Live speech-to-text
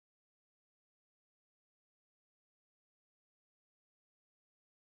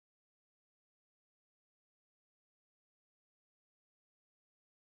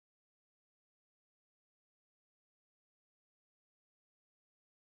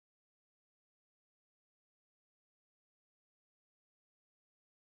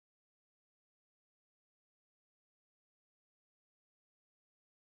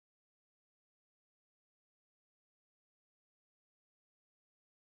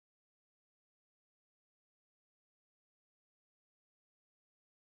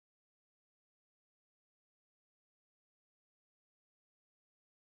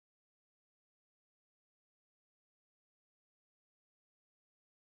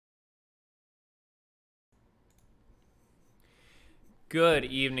Good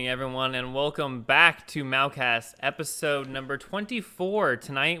evening, everyone, and welcome back to MauCast, episode number 24.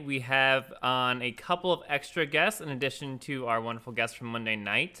 Tonight we have on a couple of extra guests, in addition to our wonderful guests from Monday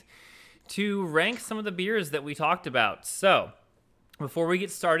night, to rank some of the beers that we talked about. So, before we get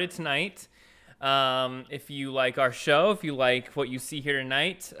started tonight, if you like our show, if you like what you see here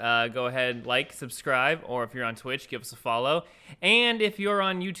tonight, go ahead, like, subscribe, or if you're on Twitch, give us a follow. And if you're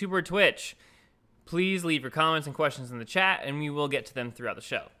on YouTube or Twitch, please leave your comments and questions in the chat, and we will get to them throughout the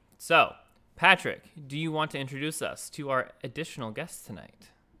show. So, Patrick, do you want to introduce us to our additional guests tonight?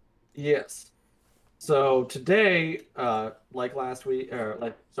 Yes. So today, like last week,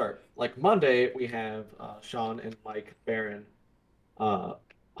 like Monday, we have Sean and Mike Barron on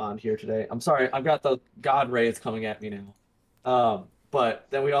here today. I'm sorry, I've got the God rays coming at me now. But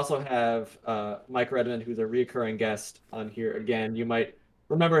then we also have Mike Redmond, who's a recurring guest on here again. You might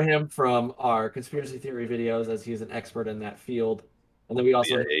remember him from our conspiracy theory videos, as he's an expert in that field. And then we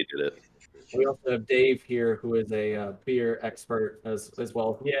also have Dave here, who is a beer expert as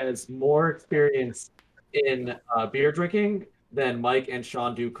well. He has more experience in beer drinking than Mike and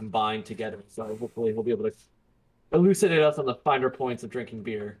Sean do combined together. So hopefully he'll be able to elucidate us on the finer points of drinking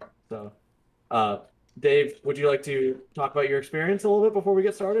beer. So, Dave, would you like to talk about your experience a little bit before we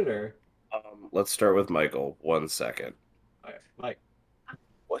get started, or? Let's start with Michael. 1 second. Okay, Mike.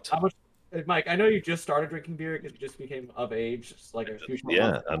 What? How much? Mike, I know you just started drinking beer because you just became of age, just like a few short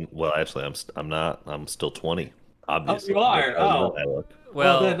months ago. Actually, I'm not. I'm still 20. Obviously. Oh, you are. Oh.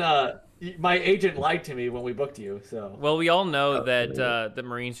 Well, then my agent lied to me when we booked you. So. Well, we all know that the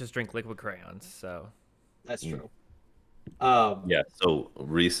Marines just drink liquid crayons, so. That's true. Yeah. So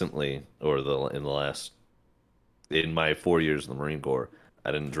recently, in my 4 years in the Marine Corps,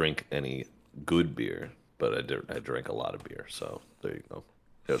 I didn't drink any good beer, but I drank a lot of beer. So there you go.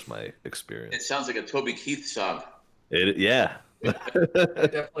 There's my experience. It sounds like a Toby Keith song. Yeah. It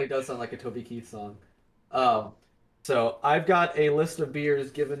definitely does sound like a Toby Keith song. So I've got a list of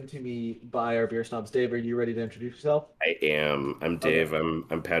beers given to me by our beer snobs. Dave, are you ready to introduce yourself? I am. I'm Dave. Okay.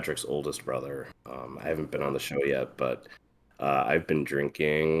 I'm Patrick's oldest brother. I haven't been on the show yet, but I've been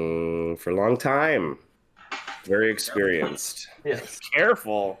drinking for a long time. Very experienced. Yes.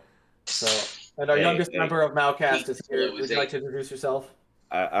 Careful. So, and our youngest member of MauCast is here. Would you like to introduce yourself?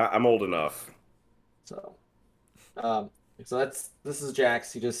 I'm old enough. So, this is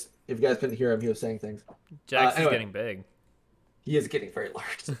Jax. If you guys couldn't hear him, he was saying things. Jax is getting big. He is getting very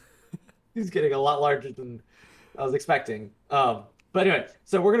large. He's getting a lot larger than I was expecting. But anyway,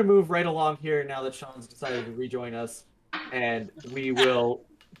 so we're gonna move right along here now that Sean's decided to rejoin us, and we will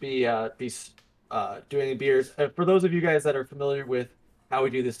be doing the beers. For those of you guys that are familiar with how we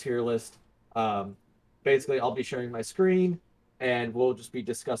do this tier list, basically I'll be sharing my screen, and we'll just be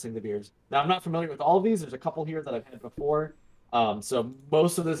discussing the beers. Now, I'm not familiar with all of these. There's a couple here that I've had before. So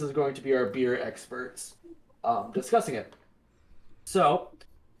most of this is going to be our beer experts discussing it. So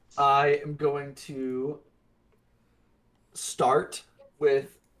I am going to start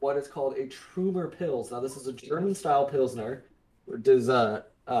with what is called a Trumer Pils. Now, this is a German-style Pilsner. Does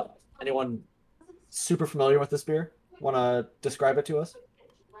anyone super familiar with this beer want to describe it to us?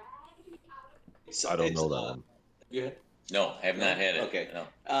 I don't know that one. You had? No, I have not had it. Okay. No.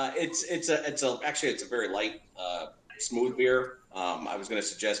 It's a very light, smooth beer. I was going to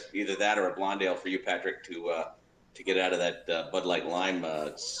suggest either that or a blonde ale for you, Patrick, to get out of that Bud Light Lime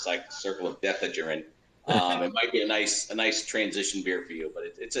circle of death that you're in. It might be a nice transition beer for you, but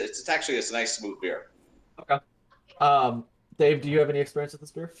it's actually a nice smooth beer. Okay. Dave, do you have any experience with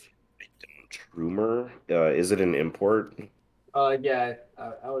this beer? Trumer? Is it an import? Yeah,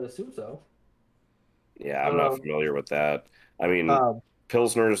 I would assume so. Yeah, I'm not familiar with that. I mean,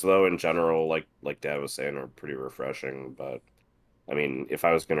 Pilsners, though, in general, like Dad was saying, are pretty refreshing. But, I mean, if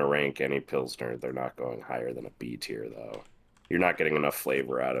I was going to rank any Pilsner, they're not going higher than a B tier, though. You're not getting enough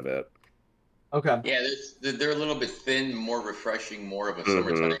flavor out of it. Okay. Yeah, they're a little bit thin, more refreshing, more of a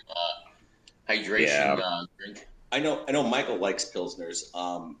summertime hydration drink. I know Michael likes Pilsners.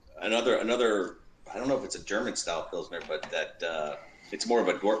 Another, I don't know if it's a German-style Pilsner, but that it's more of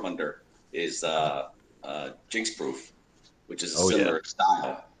a Dortmunder, is Jinx Proof, which is a similar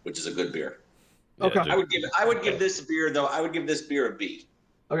style, which is a good beer. Okay. I would give this beer, though. I would give this beer a B.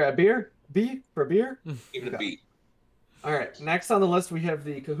 Okay, a beer? B for beer? Give it a B. All right. Next on the list, we have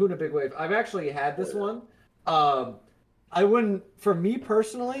the Kahuna Big Wave. I've actually had this one. I wouldn't, for me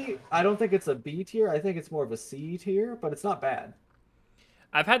personally, I don't think it's a B tier. I think it's more of a C tier, but it's not bad.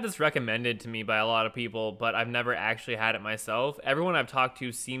 I've had this recommended to me by a lot of people, but I've never actually had it myself. Everyone I've talked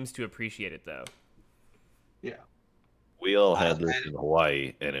to seems to appreciate it, though. Yeah. We all had this in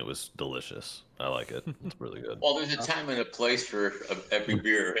Hawaii, and it was delicious. I like it. It's really good. Well, there's a time and a place for every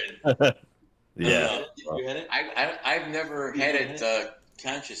beer. Yeah. You had it? I've never had it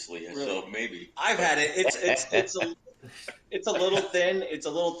consciously, so maybe. I've had it. It's a little thin. It's a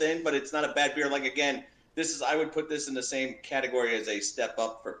little thin, but it's not a bad beer. Like again, I would put this in the same category as a step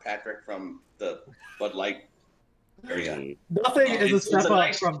up for Patrick from the Bud Light area. Nothing is a step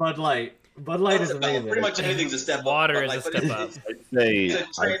up from Bud Light. Bud Light is amazing. Pretty much anything's a step Water up. Water is a step up. I'd say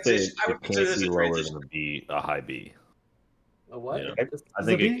it can't be lower than a high B. A what? Yeah. I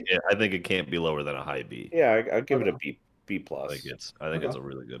think it can't be lower than a high B. Yeah, I'd give it a B plus. I think it's a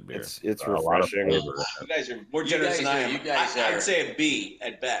really good beer. It's refreshing. You guys are more generous than I am. I'd say a B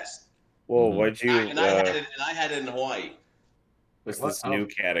at best. Well, why'd you? I had it in Hawaii. What's this new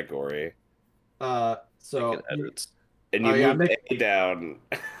category? So and you moved A down.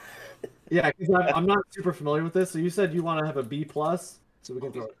 Yeah, because I'm not super familiar with this. So you said you want to have a B plus, so we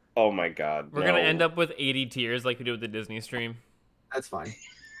can throw it. Oh my God! We're gonna end up with 80 tiers like we did with the Disney stream. That's fine.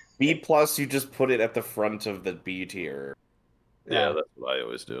 B plus, you just put it at the front of the B tier. Yeah, that's what I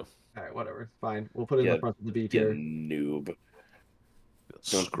always do. All right, whatever. Fine. We'll put it in the front of the B tier. Noob.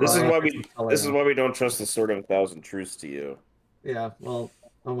 This is why we don't trust the Sword of a Thousand Truths to you. Yeah. Well.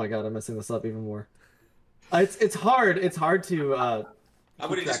 Oh my God, I'm messing this up even more. It's hard. It's hard to. I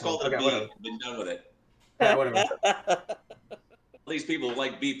would have just called it a B. Whatever. Been done with it. Yeah, whatever. These people who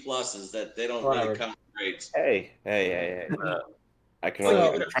like B pluses that they don't really count grades. Hey. I can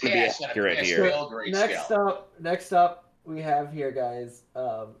only try to be accurate here. Next up, we have here, guys,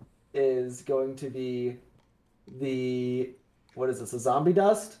 is going to be what is this? A Zombie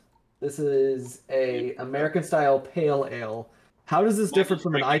Dust. This is a American style pale ale. How does this differ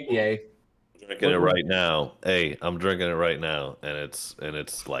from an IPA? I'm drinking it right now. Hey, I'm drinking it right now, and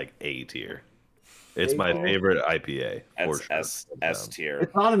it's like A tier. It's my favorite IPA. That's S tier.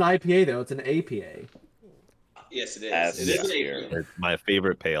 It's not an IPA though; it's an APA. Yes, it is. S it is tier. It's my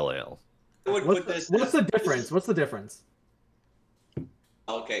favorite pale ale. What's the difference? What's the difference?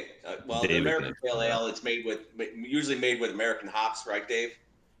 Okay, well, the American pale ale, it's usually made with American hops, right, Dave?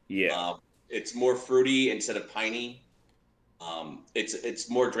 Yeah. It's more fruity instead of piney. It's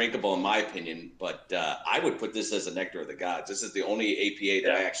more drinkable in my opinion, but I would put this as a nectar of the gods. This is the only APA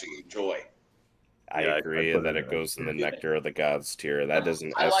that I actually enjoy. I agree that it goes in the nectar of the gods tier. That is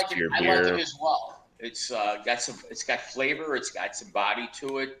an S tier beer. I like it as well. It's got flavor. It's got some body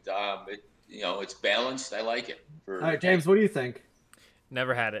to it. It's balanced. I like it. All right, James, what do you think?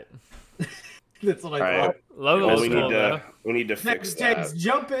 Never had it. That's what I thought. Logo's we need to fix that. James,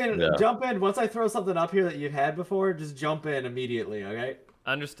 jump in. Yeah. Jump in. Once I throw something up here that you've had before, just jump in immediately, okay?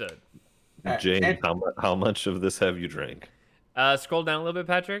 Understood. Right. James, how much of this have you drank? Scroll down a little bit,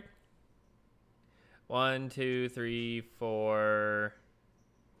 Patrick. 1, 2, 3, 4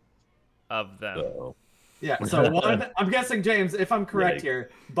 of them. Uh-oh. Yeah, so one, I'm guessing, James, if I'm correct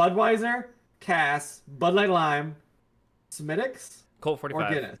here, Budweiser, Cass, Bud Light Lime, Smittix, Colt 45.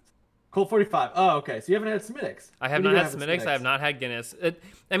 or Guinness. Colt 45. Oh, okay. So you haven't had Smittix. I have not had Smittix. I have not had Guinness.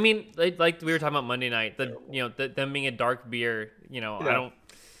 I mean, like we were talking about Monday night, them being a dark beer, I don't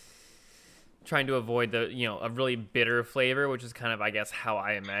trying to avoid a really bitter flavor, which is kind of, I guess, how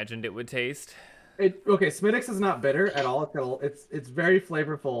I imagined it would taste. Okay, Smittix is not bitter at all. It's very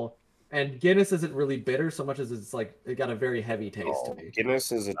flavorful, and Guinness isn't really bitter so much as it's like it got a very heavy taste to me.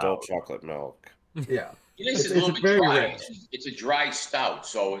 Guinness is adult chocolate milk. Yeah. Guinness is a little bit dry. It's a dry stout,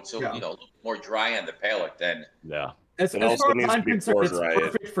 so it's a little more dry on the palate than. Yeah. As far as I'm concerned, it's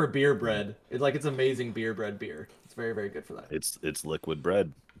perfect for beer bread. It's amazing beer bread beer. It's very, very good for that. It's liquid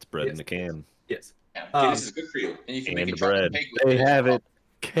bread. It's bread in a can. Yes. Yeah, Guinness is good for you. And you can make bread. They have it.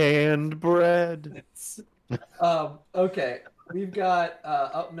 Canned bread. Okay. We've got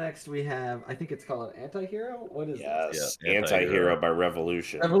up next. We have, I think it's called Anti-Hero. What is it? Yes, Anti-Hero by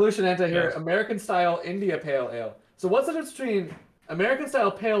Revolution. Revolution Anti-Hero, yes. American style India Pale Ale. So what's the difference between American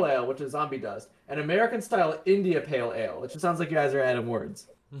style Pale Ale, which is Zombie Dust, and American style India Pale Ale? It just sounds like you guys are adding words.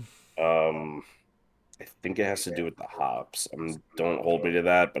 I think it has to do with the hops. Don't hold me to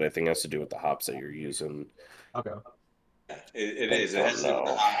that, but I think it has to do with the hops that you're using. Okay. It is. It has to do with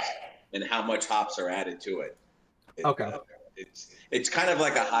the hops and how much hops are added to it. Okay. It's kind of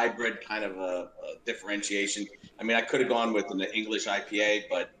like a hybrid kind of a differentiation. I mean, I could have gone with an English IPA,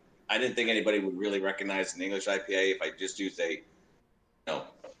 but I didn't think anybody would really recognize an English IPA if I just used I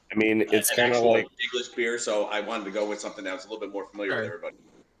mean, it's kind of like English beer, so I wanted to go with something that was a little bit more familiar with everybody.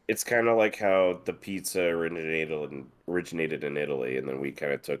 It's kind of like how the pizza originated in Italy, and then we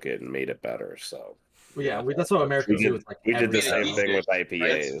kind of took it and made it better. So Well, yeah, that's what Americans do. With, like, we did the same everything. thing with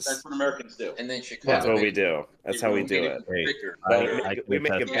IPAs. That's what Americans do. And then Chicago. That's what we do. That's how we do it. We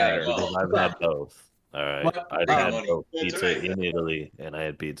make it better. Because I've had both. All right, What? I've had both That's pizza right. in Italy, and I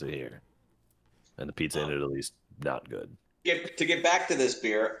had pizza here, and the pizza in Italy's not good. To get back to this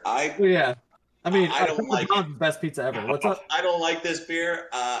beer, Well, yeah. I mean, I don't like it. The best pizza ever. What's up? I don't like this beer.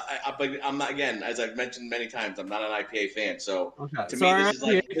 But I'm not, again, as I've mentioned many times, I'm not an IPA fan. So Okay. to So me, our this is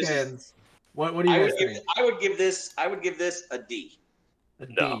like IPA fans, what do you guys think? I would give this a D. A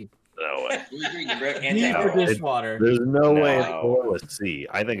D. No. No way. D for dishwater. There's no way it's No. below a C.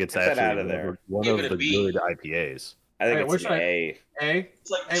 I think it's Get that out actually of there. one Give of it a the B. good IPAs. I think Wait, it's an A. A? It's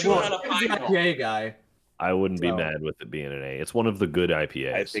like Hey, chewing well, on a he's the pine cone. IPA guy. I wouldn't be So- mad with it being an A. It's one of the good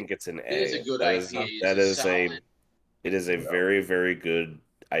IPAs. I think it's an A. It is a good That is- IPA. That It's is solid. It is a very, very good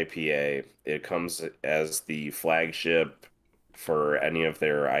IPA. It comes as the flagship for any of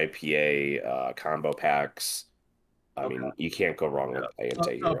their IPA combo packs. I mean, you can't go wrong with Ante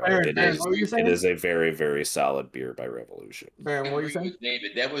Oh, Hero. Baron, It what were you saying? is a very, very solid beer by Revolution. Baron, what were you agree saying? with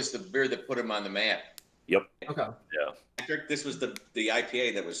David. That was the beer that put him on the map. Yep, Okay. Patrick, this was the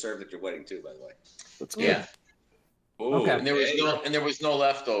IPA that was served at your wedding too, by the way. that's good. Yeah. Ooh, Okay. And there was no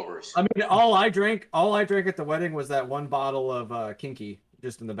leftovers. I mean, all I drank at the wedding was that one bottle of Kinky,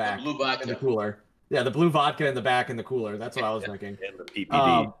 just in the back, Blue in the vodka. cooler. Yeah, the blue vodka in the back in the cooler. That's what I was drinking. And the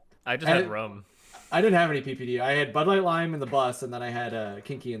PPD. I just And had it- rum. I didn't have any PPD. I had Bud Light Lime in the bus, and then I had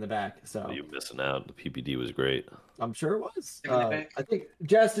Kinky in the back. So You're missing out. The PPD was great. I'm sure it was. In the back? I think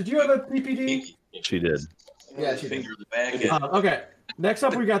Jess, did you have a PPD? She did. Yeah, she did. finger in the back. Okay. Next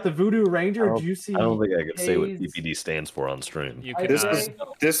up, we got the Voodoo Ranger Juicy. I don't think I could say what Haze. PPD stands for on stream. You I could This not. is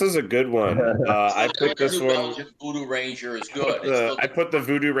this is a good one. I put this New one. Belgian Voodoo Ranger is good. It's still I put the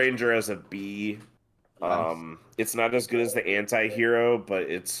Voodoo Ranger as a B. It's not as good as the Anti-Hero, but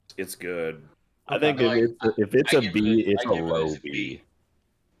it's good. I think Okay. if it's I a give B, it- it's I a give it low as a B. B.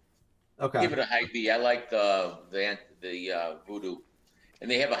 Okay. Give it a high B. I like the Voodoo, and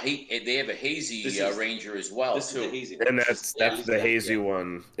they have a hazy This is- Ranger as well This is too. the hazy. And that's the hazy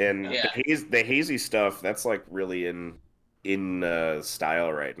one. And Yeah. the hazy stuff, that's like really in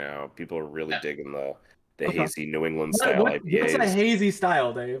style right now. People are really digging the Okay. hazy New England style What's a IPAs. hazy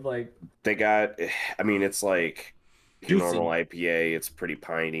style, Dave? Like, They got, I mean, it's like your Juicy. normal IPA. It's pretty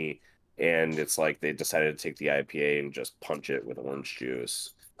piney, and it's like they decided to take the IPA and just punch it with orange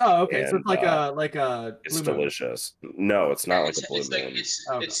juice. oh, okay. So And, it's like a It's Blue Moon. delicious. No, it's not like a Blue It's like Moon. it's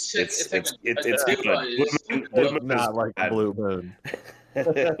Okay. it's It's like good. Blue Moon Not is like bad. Blue Moon.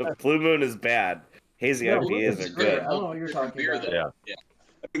 Blue Moon is bad. Hazy No, Blue IPAs Moon's are great. good. I don't know what you're talking Beer, about. though. Yeah,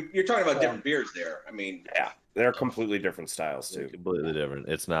 You're talking about different beers there. I mean, Yeah, they're completely different styles too. completely different.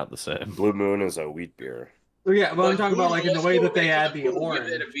 It's not the same. Blue Moon is a wheat beer. Oh, yeah, but I'm talking about like in the Let's way go that they back add to the Voodoo. orange.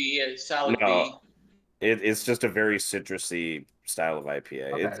 Give that a B, a solid B. No, it's just a very citrusy style of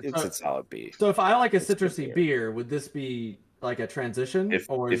IPA. Okay, It's so- a solid B. So if I like a It's a good citrusy beer. beer, would this be like a transition?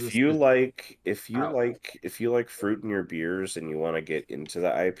 Or is If this you just- like Oh. fruit in your beers and you want to get into the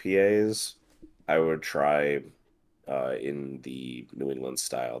IPAs, I would try in the New England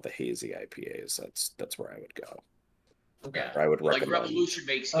style, the hazy IPAs. That's where I would go. Okay. I would Like recommend. Revolution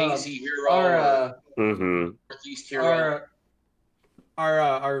makes Um, Hazy Hero, our Mm-hmm. Northeast Hero.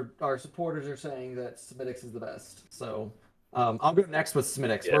 our supporters are saying that Smittix is the best. So I'll go next with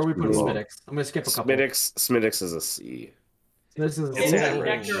Smittix. Where are we putting cool. Smittix? I'm gonna skip a couple. Smittix is a C. This is It's Ooh.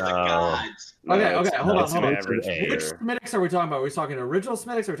 average. Nectar of the No. gods. Okay, it's- okay, hold on, it's hold an on. average Which Which beer. Smittix are we talking about? Are we talking original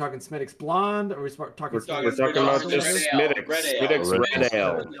Smittix? Are we talking Smittix Blonde? Are we talking? We're talking- We're talking about just Red Ale. Smittix. Red Ale. Smittix Red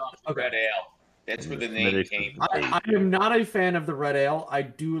Ale. Okay. Red Ale. That's where the name Smittix came. I am not a fan of the red ale. I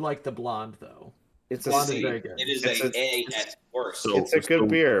do like the blonde though. It's a Blonde is C. very good. It is It's a a- at worst. So- It's a good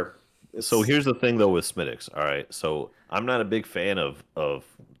beer. So here's the thing though with Smittix. All right, so I'm not a big fan of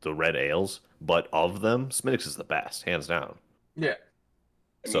the red ales, but of them, Smittix is the best, hands down. Yeah.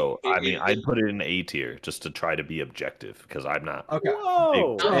 So I'd put it in A tier just to try to be objective because I'm not Okay. a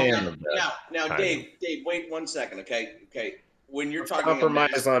Whoa. big fan of that. Now, kind Dave, wait 1 second, okay? When you're talking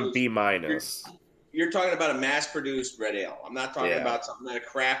Compromise on mass-produced- B minus. you're talking about a mass-produced red ale. I'm not talking Yeah. about something that a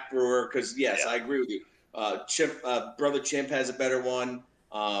craft brewer. Because yes, I agree with you. Brother Chimp has a better one.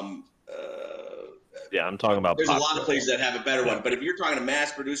 Yeah, I'm talking about. There's a lot popular. of places that have a better one. But if you're talking to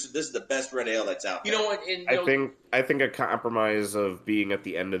mass producers, this is the best red ale that's out You there. know what? And, I think a compromise of being at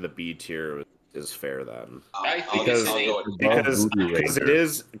the end of the B tier is fair then. I think Because- it's I'll an go with Above Voodoo Because it Ranger.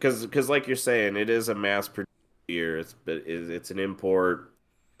 is because like you're saying, it is a mass produced beer. It's an import.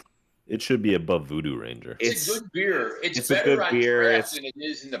 It should be above Voodoo Ranger. It's a good beer. It's it's a better good on beer. draft than it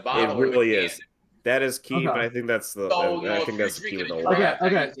is in the bottle. It or the really can. is. That is key, Okay. but I think that's the So, I if think you're that's the key with drinking the a lot. draft,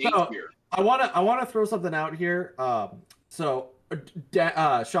 Okay, I use so- beer. I wanna throw something out here. Sean,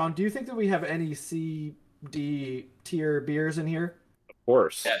 do you think that we have any C, D tier beers in here? Of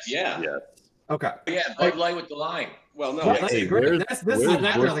course. Yes. Yeah. Okay. Yeah, Bud Light with the lime. Well, no. Well, that's great. That's going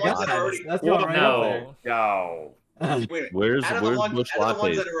right up there. Yo. Where's out of the ones that are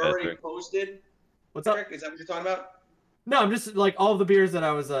already Patrick? posted. What's up? Is that what you're talking about? No, I'm just like all of the beers that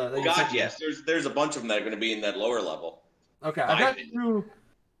I was. God, yes. There's a bunch of them that are going to be in that lower level. Okay, I got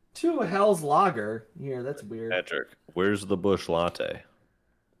two Hell's Lager here. That's weird. Patrick, where's the Bush Latte?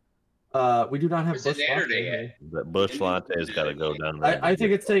 We do not have It's Bush Saturday. Latte. The Bush Latte's got to go down there. I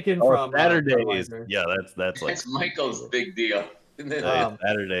think it's taken from Saturdays. Budweiser. Yeah, that's like That's Michael's big deal. Isn't it?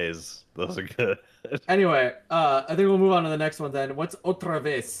 Saturdays. Those are good. Anyway, I think we'll move on to the next one then. What's otra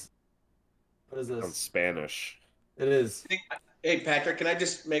vez? What is In this? Spanish. It is. Hey, Patrick, can I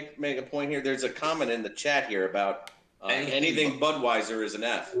just make a point here? There's a comment in the chat here about anything Budweiser is an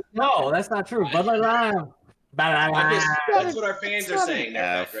F. No, that's not true. Bud Light Lime. That's what our fans are saying there,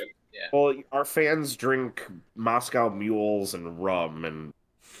 F. Patrick. Yeah. Well, our fans drink Moscow mules and rum, and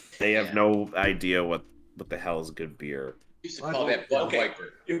they have no idea what the hell is good beer. We used to call that Bud Okay.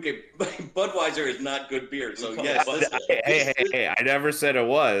 Viper. Okay, Budweiser is not good beer, so yes. Hey, I never said it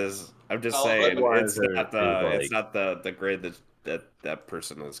was. I'm just saying it's not the grade that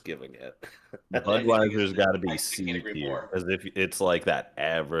person is giving it. Budweiser's got to be I C can't agree tier, more. as if it's like that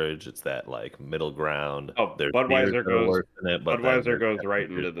average. It's that like middle ground. Oh, There's Budweiser beers that are goes- worse than it, but Budweiser then goes there's right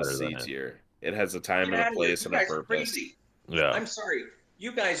beers into the better C than it. tier. It has a time Get and out a of here. place You and a guys are purpose. crazy. Yeah. I'm sorry.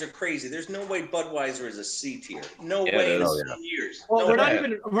 You guys are crazy. There's no way Budweiser is a C tier. No Yeah, way it in is. 10 years. Well, No we're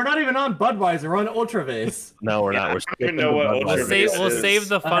way. not even on Budweiser. We're on Ultra Vase. No, we're Yeah, not. I We're don't even skipping know the what Budweiser. Ultra Vase We'll is. save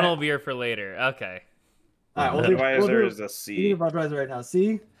the funnel beer for later. Okay. All right, we'll Budweiser do is a we C. do Budweiser right now.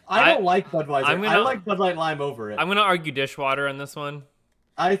 See, I don't like Budweiser. I like Bud Light Lime over it. I'm gonna argue dishwater on this one.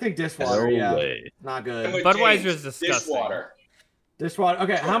 I think dishwater. No way. Not I'm good. with Budweiser James. is disgusting. Dishwater.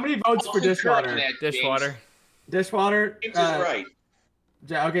 Okay, how many votes for dishwater? Dishwater. Dishwater. James is right.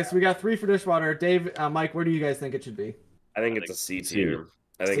 Okay, so we got 3 for dishwater. Dave, Mike, where do you guys think it should be? I think it's a C tier.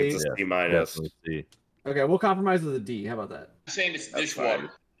 I think it's a C minus. Definitely C. Okay, we'll compromise with a D. How about that? I'm saying it's That's dishwater.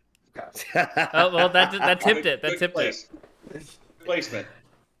 Oh well, that tipped it. That Good tipped it. place. Placement.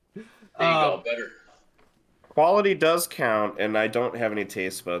 There you go. Better. Quality does count, and I don't have any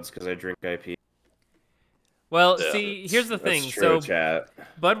taste buds because I drink IP. Well, Yeah, see, here's the thing. That's true, So chat.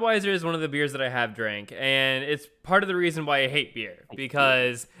 Budweiser is one of the beers that I have drank, and it's part of the reason why I hate beer,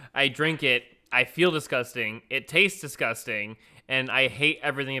 because I drink it, I feel disgusting, it tastes disgusting, and I hate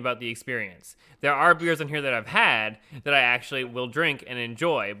everything about the experience. There are beers in here that I've had that I actually will drink and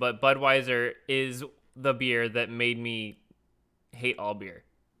enjoy, but Budweiser is the beer that made me hate all beer.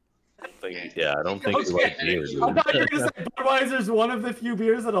 Yeah, I don't think you like beer. dude. I thought you were gonna say Budweiser's one of the few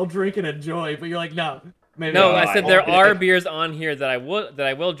beers that I'll drink and enjoy, but you're like, no. Maybe No, not. I said there are beers on here that I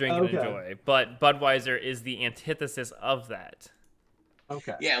will drink and Okay. enjoy, but Budweiser is the antithesis of that.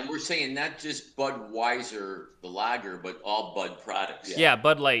 Okay. Yeah, and we're saying not just Budweiser, the lager, but all Bud products. Yeah,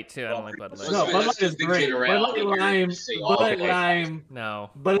 Bud Light too. I don't like Bud Light. No, Let's Bud Light just is big great. Bud Light generality here Lime. and say Bud all Light Bud. Lime. No.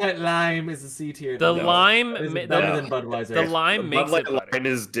 Bud Light Lime is a C tier. The No. lime, It's the, better than Budweiser. the lime Bud makes Light it better. Line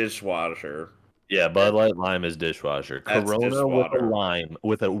is dishwasher. Yeah, Bud Light Lime is dishwasher. That's Corona dishwater. with a lime,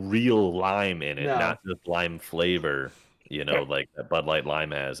 with a real lime in it, No. not just lime flavor. You know, like that Bud Light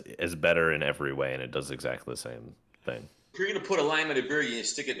Lime is better in every way, and it does exactly the same thing. If you're gonna put a lime in a beer, you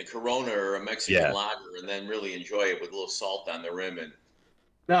stick it in a Corona or a Mexican Yeah. lager, and then really enjoy it with a little salt on the rim. And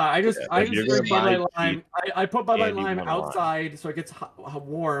No, I just If you're drink Bud gonna Light buy Lime. I put Bud Light and you Lime want a lime. outside so it gets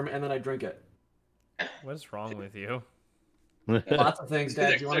warm, and then I drink it. What's wrong with you? Lots of things,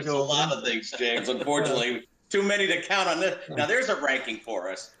 Dad. Do you want to There's go a lot of things, James. Unfortunately, too many to count on this. Now there's a ranking for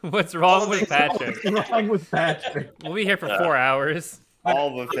us. What's wrong with Patrick? What's wrong with Patrick? We'll be here for 4 hours.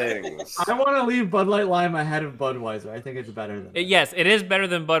 All the things. I want to leave Bud Light Lime ahead of Budweiser. I think it's better than. Yes, it is better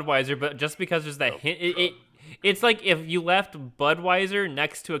than Budweiser, but just because there's that hint, it's like if you left Budweiser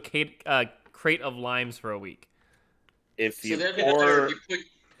next to a crate of limes for a week. If so you they're pour,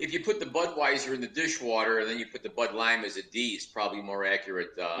 if you put the Budweiser in the dishwater, and then you put the Bud Lime as a D, is probably more accurate.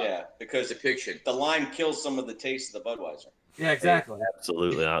 Yeah, because depiction. the lime kills some of the taste of the Budweiser. Yeah, exactly.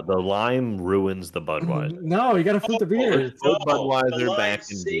 Absolutely not. The lime ruins the Budweiser. No, you got to flip the beer. Put Budweiser the lime back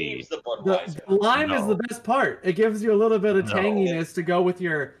in D. saves the The Budweiser. lime is the best part. It gives you a little bit of No. tanginess to go with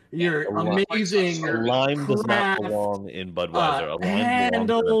your amazing A lime does not craft, belong in Budweiser. A lime belongs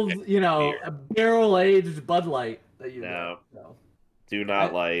handled, in a beer. barrel-aged Bud Light that you No. know. do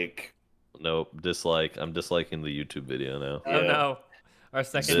not like. Nope, dislike. I'm disliking the YouTube video now. Oh no. Our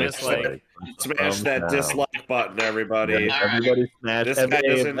second dislike. Smash that dislike button, everybody. Yeah, everybody smash. This guy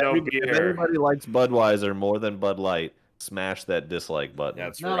doesn't know beer. If everybody likes Budweiser more than Bud Light, smash that dislike button.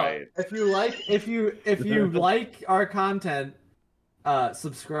 That's No, right. if you like our content,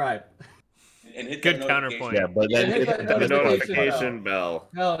 subscribe. And hit Good that counterpoint. Yeah, but then hit hit that The notification notification bell.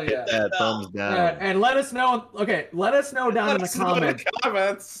 Hell yeah. hit that thumbs down. Yeah, and let us know. Okay, let us know down in the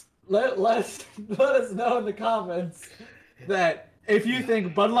comments. Let us know in the comments that if you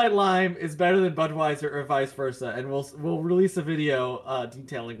think Bud Light Lime is better than Budweiser or vice versa, and we'll release a video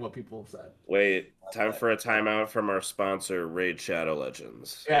detailing what people have said. Wait, time for a timeout from our sponsor, Raid Shadow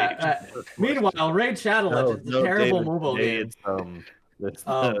Legends. Yeah. Meanwhile, Raid Shadow Legends is a terrible David, mobile today game. It's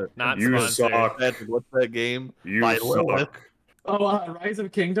Not You sponsored. suck. what's that game? You By suck. Lilith. Rise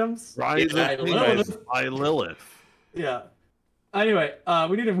of Kingdoms. Rise By of Lilith. Kingdoms by Lilith. Yeah. Anywwe,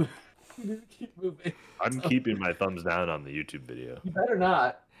 we need to keep moving. I'm keeping my thumbs down on the YouTube video. You better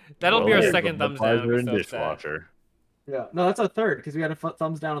not. That'll be our Well, second thumbs down. Budweiser and So sad. dishwasher. Yeah. No, that's a third because we had a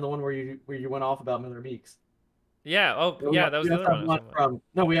thumbs down on the one where you went off about Miller Meeks. Yeah. Oh, yeah. That was the other one.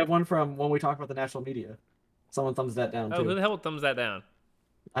 No, we have one from when we talked about the national media. Someone thumbs that down Oh, too. who the hell thumbs that down?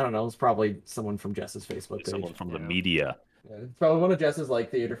 I don't know. It's probably someone from Jess's Facebook page. Someone from the Yeah. media. Yeah, it's probably one of Jess's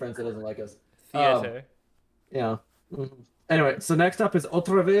theater friends that doesn't like us. Theater. Yeah. Mhm. Anyway, so next up is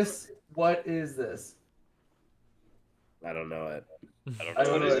Otra vez. What is this? I don't know it. I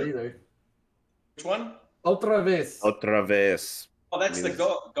don't know is it it? either. Which one? Otra vez. Otra vez. Oh, that's the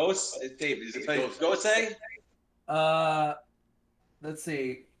ghost. Dave, is it Gose? Let's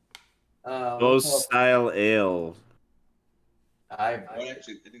see. Ghost style ale. I think there's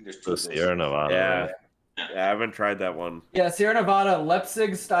two. The of those. Sierra Nevada. Yeah. I haven't tried that one. Yeah, Sierra Nevada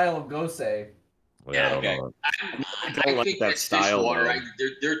Leipzig style Gose. Yeah, I Yeah, don't okay. know. don't like think that that's style, dishwater. though.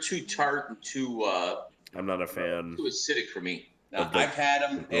 They're too tart and too I'm not a fan. too acidic for me. Now, Of the I've had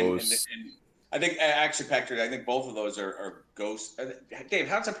them, and ghost. I think actually, Patrick, I think both of those are ghost. Dave,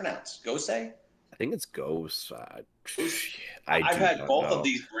 how's it pronounced? Gose? I think it's Ghost. I've do had not both know. of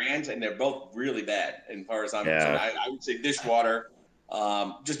these brands, and they're both really bad. As far as I'm Yeah. concerned, I would say dishwater,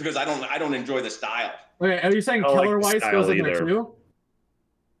 just because I don't enjoy the style. Okay, are you saying I don't like Keller the Weiss style goes in there either. too?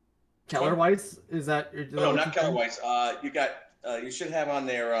 Keller Weiss? Is that? No, not Keller Weiss. You got. You should have on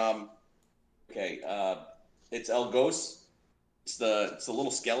there. It's El Ghost. It's the little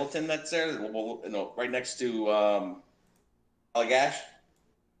skeleton that's there, right next to Allagash.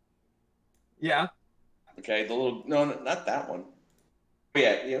 Yeah. Okay, the little not that one.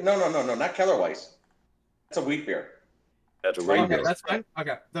 Yeah, no, not Keller Weiss. That's a wheat beer. That's a Right. Okay, regular. that's fine.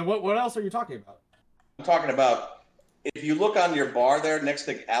 Okay. Then what else are you talking about? I'm talking about if you look on your bar there next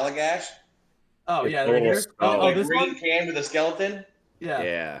to Allagash. Oh It's yeah, a right here. little Oh, the this green one. can with a skeleton. Yeah.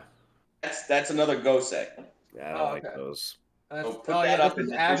 Yeah. That's another Gose. I don't Oh, like okay. those. That's, Oh, put oh yeah, that up this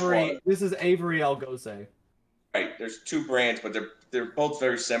in is the Avery. dishwater. This is Avery El Gose. Right. There's two brands, but they're both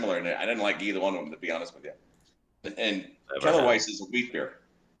very similar, and I didn't like either one of them, to be honest with you. And Never Keller had. Weiss is a wheat beer.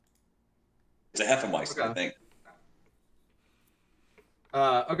 It's a Hefeweiss, I Okay. think.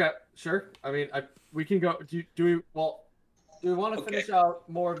 Okay, sure. I mean, we can go. Do we want to Okay. finish out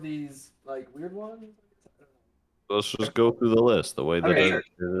more of these weird ones? Let's just go through the list the way that Okay, it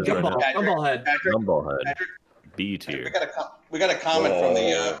sure. is right now. Patrick, Gumball head. Patrick, Gumball head. B we tier. got a comment from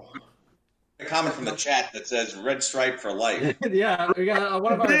Oh. a comment from the chat that says "Red Stripe for life." Yeah, we got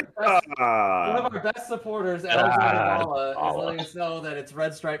one of Ah, our best supporters, Alexander Bala, is Bala. letting us know that it's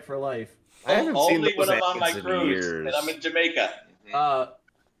Red Stripe for life. I haven't seen Only when those I'm on my ads in cruise years. and I'm in Jamaica.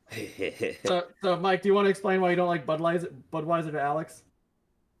 So Mike, do you want to explain why you don't like Budweiser to Alex?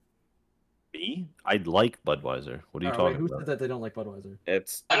 B? I like Budweiser. What are you Wait, talking who about? said that they don't like Budweiser?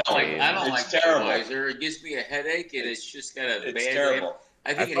 It's I don't like It's terrible. Budweiser. It gives me a headache, and it's just got a It's bad. terrible.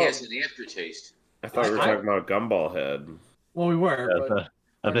 I think I it thought- has an aftertaste. I thought we were talking about Gumball Head. Well, we were, Yeah, but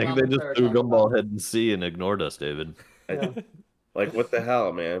I think they just Commentary threw talking Gumball about- head in C and ignored us, David. yeah. Like, what the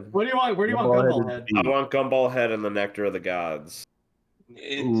hell, man? What do you want? Where do you want Gumball Gumball head head? I want Gumball Head and the Nectar of the Gods.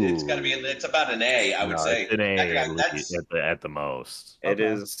 It's got to be. It's about an A, I would No, say. it's an A That's- at the most. That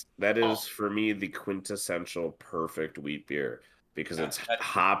Okay. is for me the quintessential perfect wheat beer because Yeah, it's that's-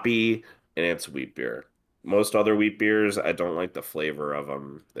 hoppy and it's wheat beer. Most other wheat beers, I don't like the flavor of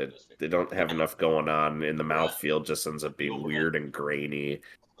them. They don't have enough going on in the mouthfeel. Just ends up being weird and grainy.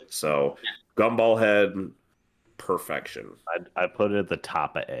 So, Gumball Head, perfection. I put it at the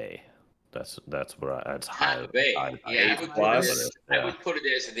top of A. That's where that's high. Top of A. high- Yeah, A plus. I would put it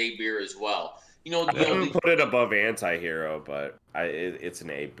as an A beer as well. You know, I wouldn't put it above Anti-Hero, but it's an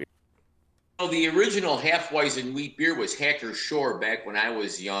A beer. the original Hefeweizen wheat beer was Hacker Shore back when I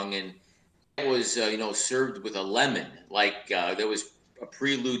was young, and it was served with a lemon. That was a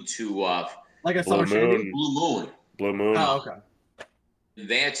prelude to like a summer shandy. Blue Moon. Oh, okay.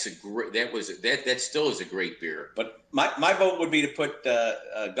 That's a great. That still is a great beer. But my vote would be to put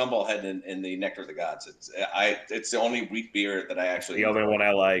Gumball Head in the Nectar of the Gods. It's the only wheat beer that I actually. The only one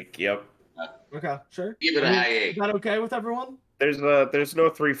I like. Yep. Okay, sure. Give it a high A. Is that okay with everyone? There's no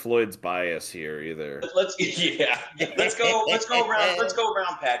Three Floyds bias here either. Let's go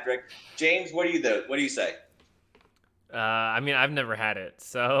around, Patrick. James, what do you say? I mean, I've never had it,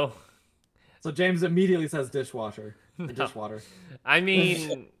 so. So James immediately says dishwasher. No. Dishwater. I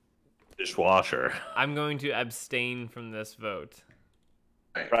mean, dishwasher. I'm going to abstain from this vote.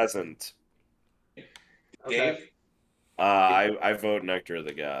 Present. Dave? I vote Nectar of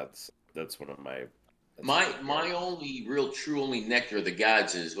the Gods. That's one of my. My only only Nectar of the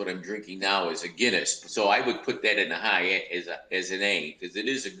Gods is what I'm drinking now is a Guinness. So I would put that in a high as an A because it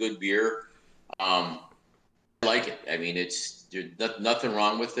is a good beer. I like it. I mean, there's nothing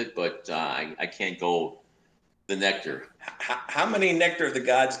wrong with it, but I can't go the Nectar. How many Nectar of the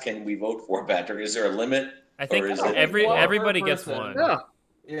Gods can we vote for, Patrick? Is there a limit? I think everybody gets one.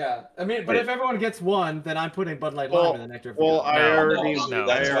 Yeah. I mean, but if everyone gets one, then I'm putting Bud Light Lime in the Nectar of the Gods. I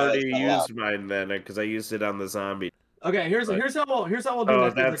already used mine then because I used it on the zombie. Okay, here's how we'll do Nectar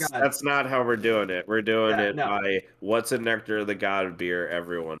of the Gods. That's not how we're doing it. We're doing it by what's a Nectar of the God beer,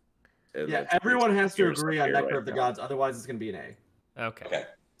 everyone. Yeah, everyone has to agree on Nectar of the Gods, otherwise it's going to be an A. Okay.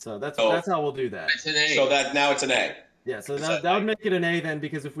 So that's how we'll do that. It's an A. So now it's an A. Yeah, so that would make it an A then,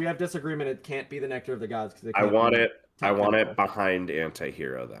 because if we have disagreement, it can't be the Nectar of the Gods. I want it behind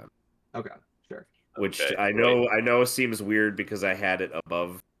Anti-Hero then. Okay, sure. Which I know seems weird because I had it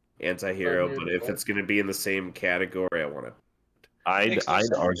above Anti-Hero, but if it's going to be in the same category, I want it.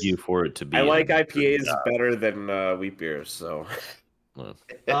 I'd argue for it to be. I like IPAs better than wheat beers, so.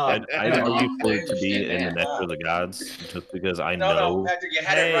 I'd argue for it to be in the Nectar of the Gods, just because I know. No, Patrick, you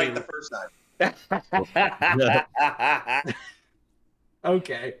had it right the first time.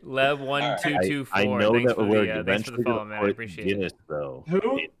 Okay. Lev1224. I know that we're eventually going to put Guinness, though.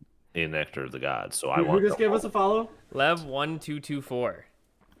 Who? In Nectar of the Gods. So who just gave us a follow? Lev1224.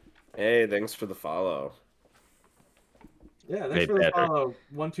 Hey, thanks for the follow. Yeah, thanks for the follow.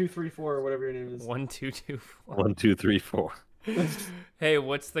 1234 or whatever your name is. 1224. 1234. Hey,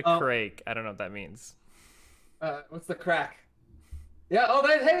 what's the crake? I don't know what that means. What's the crack? Yeah. Oh,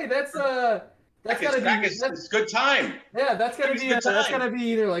 that's gotta be. It's good time. Yeah, that's gotta be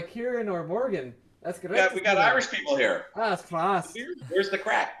either like Kieran or Morgan. That's good. We got Irish people here. That's class. Where's the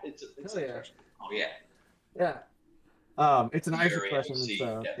crack? It's yeah. Oh yeah. Yeah. It's an Irish expression.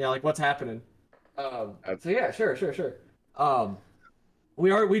 It's, like what's happening. So yeah, sure. We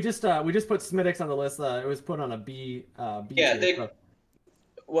just put Smittix on the list. It was put on a B.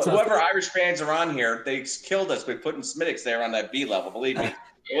 Whoever Irish fans are on here, they killed us by putting Smittix there on that B level. Believe me,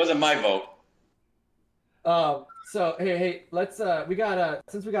 it wasn't my vote. So hey, let's we got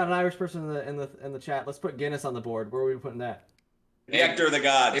since we got an Irish person in the chat, let's put Guinness on the board. Where are we putting that? Nectar of the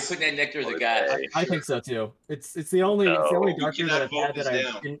Gods. They put that Nectar of the Gods. I think so too. It's the only dark beer that I've had that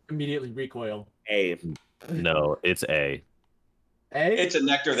I immediately recoil. A. No, it's A. It's a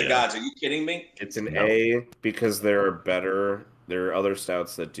Nectar of the Gods. Are you kidding me? It's an A because there are other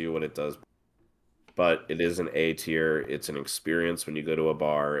stouts that do what it does, but it is an A tier. It's an experience when you go to a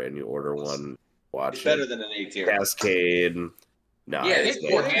bar and you order one. It's better than an A tier. Cascade. No, they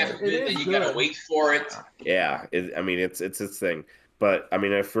pour half of it, and you gotta wait for it. Yeah, it's its thing. But I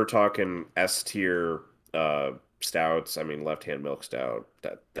mean, if we're talking S tier stouts, I mean, Left Hand Milk Stout.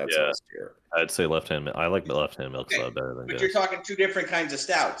 That's S tier. I'd say Left Hand Milk. I like the Left Hand Milk Stout better than. But you're talking two different kinds of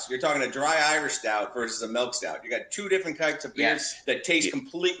stouts. You're talking a dry Irish stout versus a milk stout. You got two different kinds of beers that taste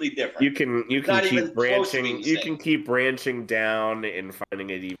completely different. You can keep branching. You can keep branching down and finding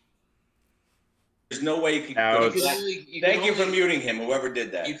it even. There's no way you can. Thank you for muting him, whoever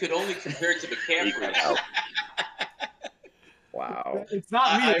did that. You could only compare it to McCaffrey. Wow. It's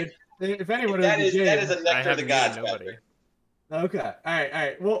not me. If anyone, that is a Nectar of the Gods. Okay. All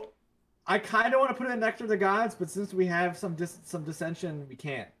right. Well, I kind of want to put it in Nectar of the Gods, but since we have some dissension, we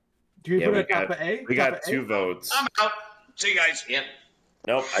can't. Do we put it at top of A? We got two votes. I'm out. See you guys. Yep.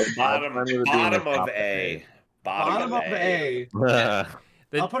 Nope. Bottom of A. Bottom of A.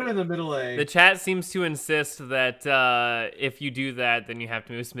 I'll put it in the middle A. The chat seems to insist that if you do that, then you have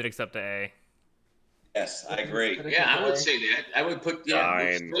to move Smittix up to A. Yes, I agree. Yeah, I would say that. I would put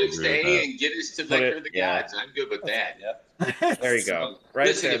Smittix to A and Guinness to Nectar of the Gods. I'm good with that. Yep. There you go. Right.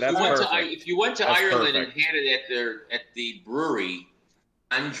 Listen, there. if you went to Ireland and had it at the brewery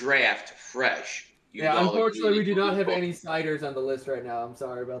on draft fresh. Unfortunately, we do not have any ciders on the list right now. I'm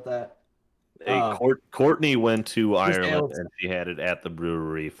sorry about that. Hey, Courtney went to Ireland ales. and she had it at the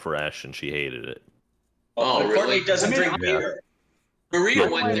brewery fresh, and she hated it. Oh, really? Courtney doesn't drink beer. Maria She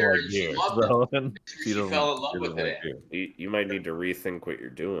went doesn't there like and she beer, loved it. She doesn't- fell in love she with doesn't it. like beer. You might need to rethink what you're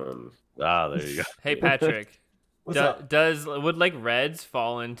doing. Ah, there you go. Hey Patrick, What's up? would like Reds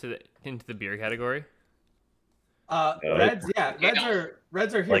fall into the beer category? Reds, yeah,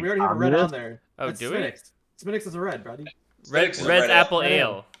 Reds are here. Like we already have a red communist? on there. Oh, That's do we? Spinix. Spinix is a red, buddy. Reds is a red Apple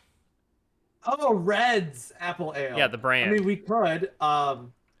ale. Ale. Oh, Reds Apple Ale. Yeah, the brand. I mean, we could.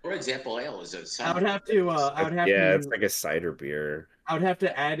 Red's Apple Ale is a I would have to. It's like a cider beer. I would have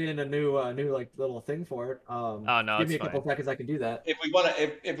to add in a new like little thing for it. Oh no, give me a it's couple fine. seconds. I can do that. If we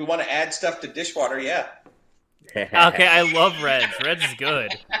want to add stuff to dishwater, yeah. Okay, I love Reds. Reds is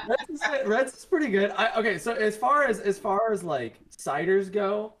good. Reds is pretty good. Okay, so as far as like ciders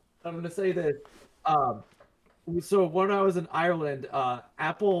go, I'm gonna say that. So when I was in Ireland,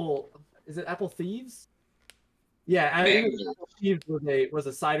 is it Apple Thieves? Yeah, I think Apple Thieves was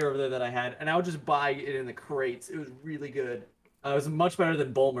a cider over there that I had, and I would just buy it in the crates. It was really good. It was much better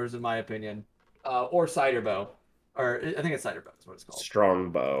than Bulmers in my opinion, or Ciderbow, or I think it's Ciderbow is what it's called.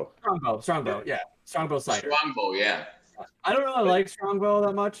 Strongbow. Strongbow, yeah, Strongbow cider. Strongbow, yeah. I don't really like Strongbow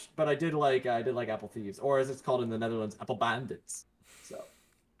that much, but I did like Apple Thieves, or as it's called in the Netherlands, Apple Bandits. So,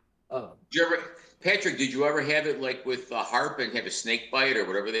 Patrick, did you ever have it like with a harp and have a snake bite or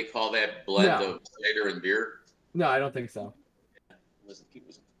whatever they call that blend of cider and beer? No, I don't think so.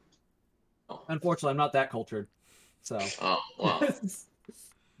 Unfortunately, I'm not that cultured. So. Oh, wow.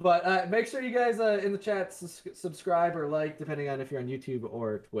 But make sure you guys in the chat subscribe or like, depending on if you're on YouTube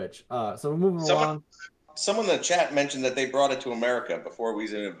or Twitch. So we're moving along. Someone in the chat mentioned that they brought it to America before it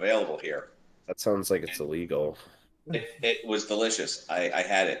was even available here. That sounds like it's illegal. It was delicious. I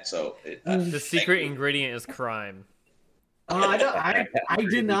had it. So The secret ingredient is crime. I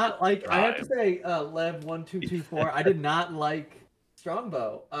did not like. I have to say, Lev1224. I did not like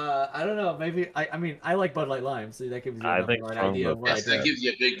Strongbow. I don't know. Maybe I mean I like Bud Light Lime, so that gives you the right idea of what I do. That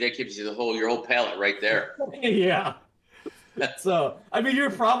gives you your whole palate right there. Yeah. So I mean,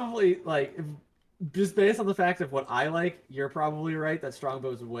 you're probably like, just based on the fact of what I like, you're probably right that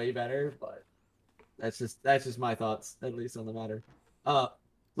Strongbow is way better. But that's just my thoughts, at least on the matter.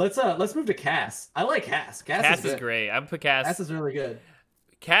 Let's move to Cass. I like Cass. Cass is great. I would put Cass. Cass is really good.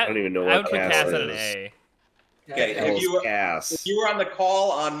 I don't even know what I would put Cass Cass is. at an A. Okay, if you were on the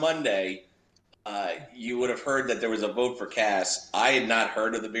call on Monday, you would have heard that there was a vote for Cass. I had not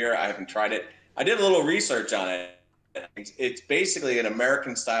heard of the beer. I haven't tried it. I did a little research on it. It's basically an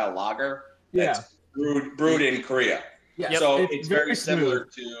American-style lager that's brewed in Korea. Yeah. So it's very similar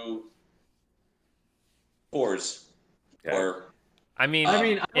to Coors. Okay. Or I mean,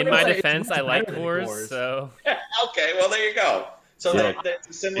 in my defense, I like Coors, so. Okay, well there you go. So that's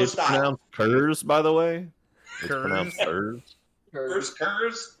a similar it's style. Pronounced Kurs, by the way. It's Kurs? pronounced Kurs.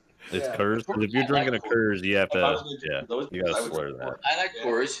 Kurs. It's Kurs. Because if you're drinking a Kurs, you have to, you gotta slur that. I like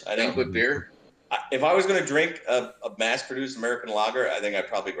Coors. I think with beer. If I was going to drink a mass-produced American lager, I think I'd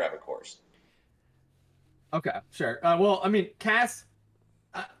probably grab a Coors. Okay, sure. Well, I mean, Cass,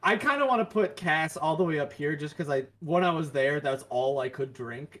 I kind of want to put Cass all the way up here just because when I was there, that's all I could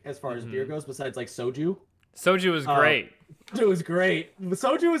drink as far as beer goes, besides like soju. Soju was great. It was great.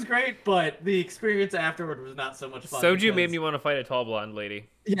 Soju was great, but the experience afterward was not so much fun. Soju made me want to fight a tall blonde lady.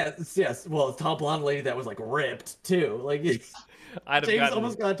 Yes. Well, a tall blonde lady that was like ripped too. Like James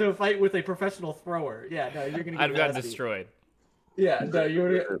almost got into a fight with a professional thrower. Yeah, no, you're gonna. I'd have gotten destroyed. Yeah, no,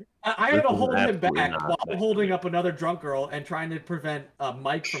 you're. I had to hold him back while holding up another drunk girl and trying to prevent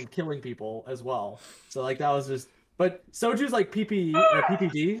Mike from killing people as well. So like that was just. But soju's like PPE or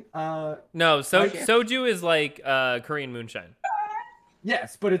PPD. No, soju is like Korean moonshine.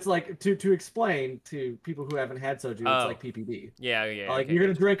 Yes, but it's like to explain to people who haven't had soju, it's like PPD. Yeah. Like you're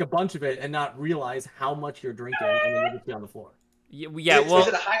gonna drink a bunch of it and not realize how much you're drinking, and then you're just be on the floor. Yeah. Is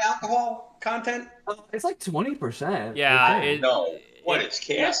it a high alcohol content? It's like 20%. Yeah. No. What is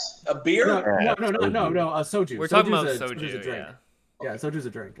Cass? A beer? No. Soju. We're talking about soju. A drink. Yeah, soju's a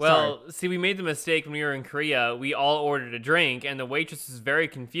drink. Well, see, we made the mistake when we were in Korea. We all ordered a drink, and the waitress was very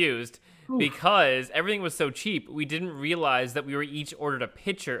confused because everything was so cheap. We didn't realize that we were each ordered a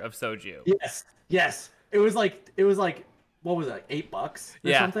pitcher of soju. Yes. It was like what was it, like $8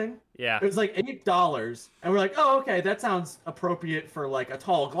 or something? Yeah. It was like $8, and we're like, oh, okay, that sounds appropriate for like a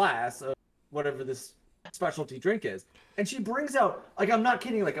tall glass of whatever this specialty drink is. And she brings out, like, I'm not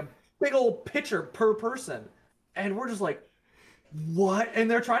kidding, like a big old pitcher per person, and we're just like, what?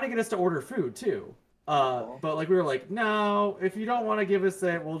 And they're trying to get us to order food too. But like we were like, no, if you don't want to give us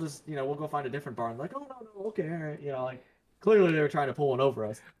that, we'll just, we'll go find a different bar. And like, oh no, okay, all right, like. Clearly, they were trying to pull one over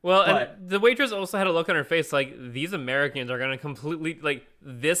us. Well, and the waitress also had a look on her face like, these Americans are going to completely, like,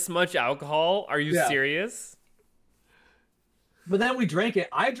 this much alcohol? Are you serious? But then we drank it.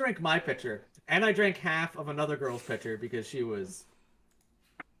 I drank my pitcher, and I drank half of another girl's pitcher because she was...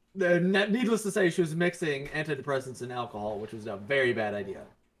 Needless to say, she was mixing antidepressants and alcohol, which was a very bad idea.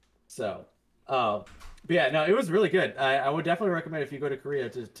 So, but yeah, no, it was really good. I would definitely recommend if you go to Korea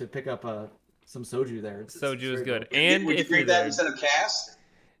to pick up some soju there. Soju is good. And would you drink that instead of cask?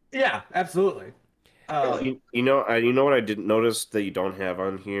 Yeah, absolutely. You know what I didn't notice that you don't have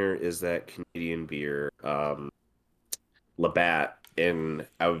on here is that Canadian beer, Labatt, and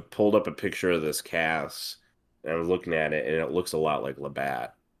I pulled up a picture of this cask, and I was looking at it, and it looks a lot like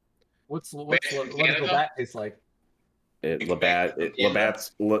Labatt. What does Labatt taste like?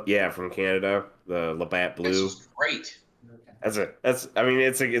 Labatt's from Canada. The Labatt Blue. That's great.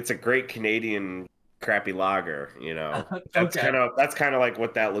 It's a great Canadian crappy lager. You know, that's kind of like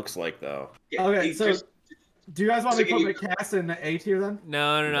what that looks like, though. Okay, so do you guys want me to put my Cass in A tier then?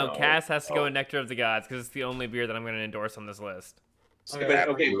 No. Cass has to go in Nectar of the Gods because it's the only beer that I'm going to endorse on this list. But it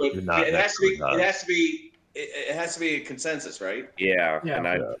has to be a consensus, right? Yeah. And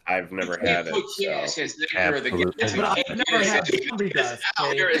I've never had it. Cass as Nectar of the Gods. But I've never had Zombie Dust.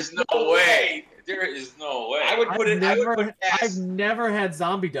 There is no way. There is no way. I've never had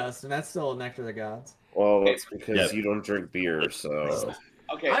Zombie Dust, and that's still a Nectar of the Gods. Well, that's because you don't drink beer, so...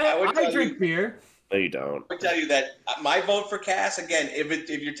 Okay, I drink beer. No, you don't. I would tell you that my vote for Cass, again, if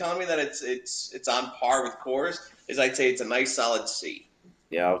you're telling me that it's on par with Coors, I'd say it's a nice solid C.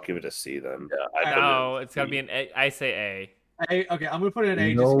 Yeah, I'll give it a C then. Yeah, no, it's got to be an A. I say A. Okay, I'm going to put it in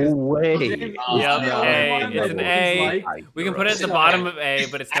A. No way. A. It's an A. We can put it at the bottom of A,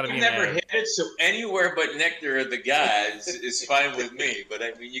 but it's got to be an A. I've never had it, so anywhere but Nectar of the Gods is fine with me. But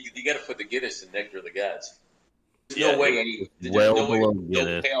I mean, you got to put the Guinness in Nectar of the Gods. There's no way. Below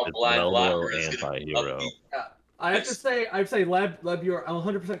Guinness. Well below anti-hero. I have to say, Leb, you're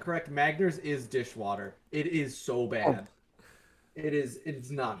 100% correct. Magner's is dishwater. It is so bad.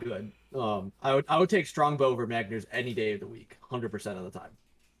 It's not good. I would take Strongbow over Magner's any day of the week, 100% of the time,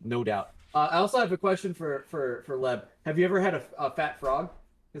 no doubt. I also have a question for Leb. Have you ever had a fat frog?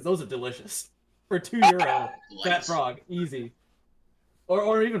 Because those are delicious. For €2, fat frog, easy.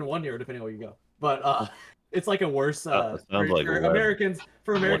 Or even €1, depending on where you go. But it's like a worse. For Americans,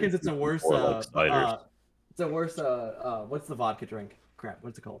 it's a worse. It's a worse. What's the vodka drink? Crap,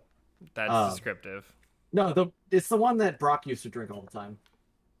 what's it called? That's descriptive. No, it's the one that Brock used to drink all the time.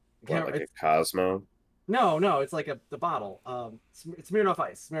 Like a Cosmo? No, it's like the bottle. It's Smirnoff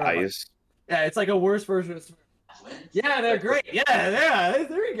Ice. Ice. Yeah, it's like a worse version of Smirnoff. Yeah, they're great. Yeah,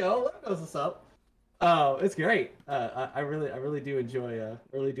 there you go. Let knows what's up. Oh, it's great. I really do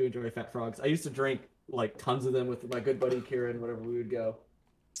enjoy fat frogs. I used to drink like tons of them with my good buddy Kieran whenever we would go.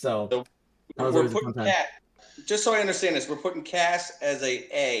 So we're putting just so I understand this, we're putting Cass as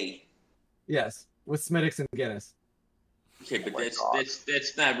A. Yes, with Smittix and Guinness. Okay, but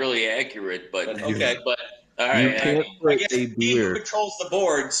that's not really accurate. But okay, but all right. I guess he who controls the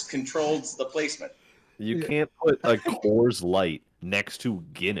boards controls the placement. You can't put a Coors Light next to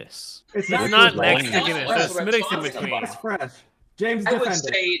Guinness. It's not next to Guinness. There's Smittix in between. It's fresh. James, I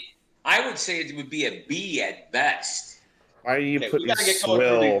would say it would be a B at best. Why are you putting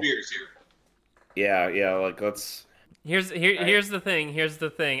Swill? Yeah, like let's. Here's the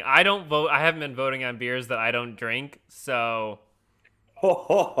thing. I don't vote. I haven't been voting on beers that I don't drink. So.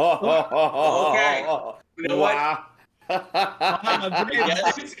 Okay. You know what?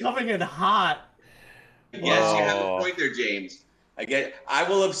 It's coming in hot. Yes, you have a point there, James. I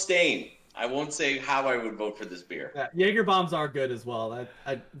will abstain. I won't say how I would vote for this beer. Yeah, Jaeger bombs are good as well.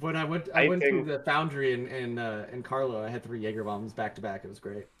 When I went to the Foundry in Carlo, I had 3 Jaeger bombs back to back. It was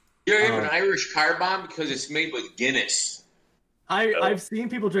great. You have an Irish car bomb because it's made with Guinness. I've seen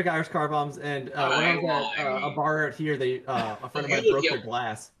people drink Irish car bombs, and when I was at a bar out here, a friend of mine broke their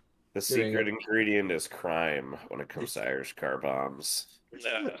glass. The secret ingredient is crime when it comes to Irish car bombs.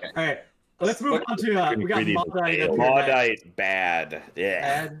 All right, let's move on to we got Maudite. Maudite, bad. Yeah.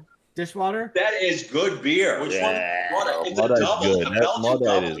 Bad dishwater. That is good beer. Which one? It's a double.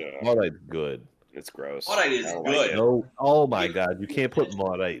 Maudite's good. It's gross. Maudite is good. No, oh my god, you can't put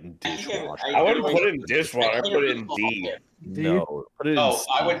Maudite in dishwater. I wouldn't put it in dishwater. I put it in D. No, put it in C.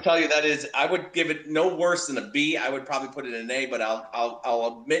 I would tell you that is. I would give it no worse than a B. I would probably put it in an A, but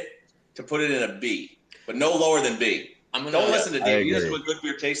I'll admit to put it in a B, but no lower than B. Don't listen to Dave. He knows what good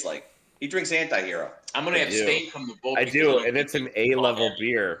beer tastes like. He drinks Anti-Hero. I'm going to abstain from the vote. I do, and it's an A-level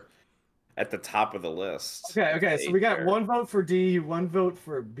beer at the top of the list. Okay. So we got 1 vote for D, 1 vote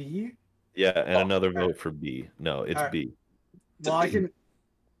for B. Yeah, and another vote for B. No, it's B. Well, I can.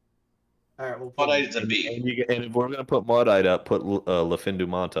 All right, we'll put Maudite is a B. And if we're gonna put Maudite up, put Le Fin du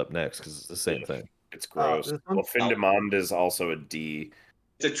Monde up next because it's the same thing. It's gross. this one? Well, Fin du Monde is also a D.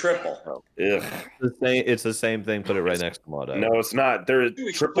 It's a triple. Ugh. It's the same thing. Put it right next to Maudite. No, it's not.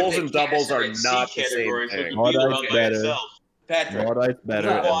 Triples and doubles are not the same thing. Maudite's better. Patrick, Maudite's better.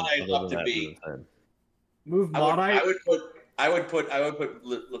 Maudite and up other to than B. that, Move I Maudite. would put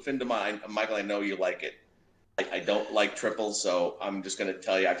Le Fin de Monde. Michael, I know you like it. I don't like triples, so I'm just going to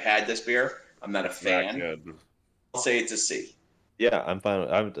tell you I've had this beer. I'm not a fan. Not good. I'll say it's a C. Yeah, I'm fine.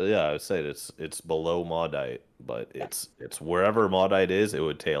 I would say it's below Maudite, but it's wherever Maudite is, it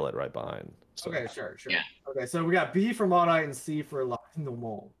would tail it right behind. So. Okay, sure. Yeah. Okay, so we got B for Maudite and C for La Fin du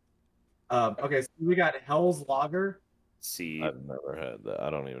Monde. Okay, so we got Hell's Lager. C. I've never had that.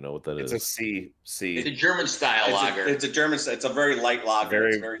 I don't even know what that It's is. a C. C. It's a German style lager. It's a German. It's a very light lager. Very,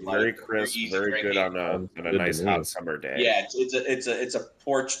 It's very light, crisp, easy very good drinking. on a Good to nice me. hot summer day. Yeah, it's a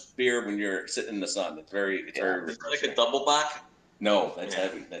porch beer when you're sitting in the sun. It's very It's like refreshing. a double back. No, that's Yeah.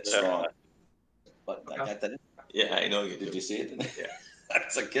 heavy. That's Yeah. strong. But I got that. Yeah, I know you Did do. you see it? Yeah.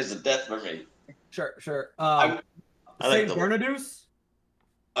 That's a kiss of death for me. Sure. I like Saint the- Bernardus.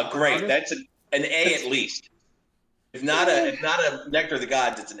 Great. That's an A at least. If not a Nectar of the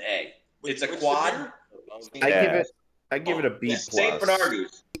Gods, it's an A. It's a What's the quad. beer? I give it a B plus. Saint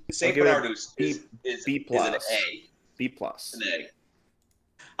Bernardus. Saint give it a Bernardus B- is B an plus. A. B plus. An A.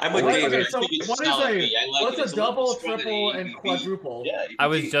 I'm with Okay, David. so I think it's what is solid a B. I like it. what's It's a double, little stronger than triple, A, and B. quadruple? Yeah. I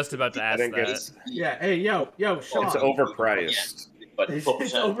was just about to I ask think that. it's Yeah. Hey, yo, Sean. it's overpriced. But It's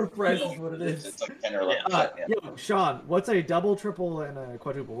 4%. overpriced is what it is. It's like 10 or 11%. Yeah. Yo, Sean, what's a double, triple, and a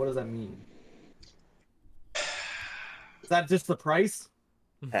quadruple? What does that mean? Is that just the price?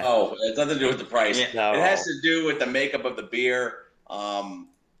 Oh, it has nothing to do with the price. Yeah. No. It has to do with the makeup of the beer. I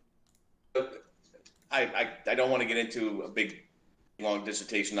don't want to get into a big long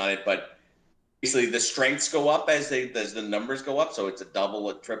dissertation on it, but basically the strengths go up as the numbers go up. So it's a double,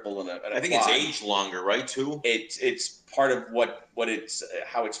 a triple, and a I think it's quad. aged longer, right? Too. It's part of what it's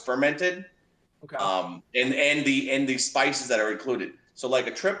how it's fermented. Okay. And the spices that are included. So like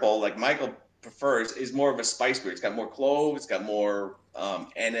a triple, like Michael prefers, is more of a spice beer. It's got more cloves, it's got more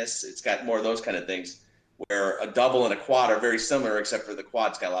anise, it's got more of those kind of things. Where a double and a quad are very similar, except for the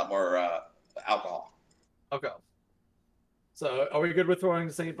quad's got a lot more alcohol. Okay. So, are we good with throwing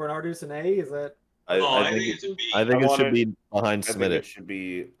Saint Bernardus an A? Is that? I think it's a B. I think I it want should it- be behind I think it Smittich. should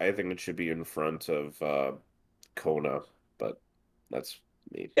be. I think it should be in front of Kona, but that's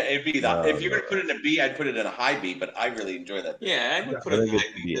me. Yeah, it'd be No, if you're gonna no. put it in a B, I'd put it in a high B, but I really enjoy that. Yeah, I would put I it think it high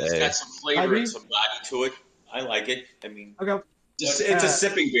should B. be It's A. got some High flavor B? and some body to it. I like it. I mean, Okay. It's a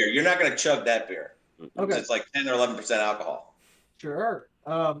sipping beer. You're not gonna chug that beer. Okay. It's like 10 or 11% alcohol. Sure.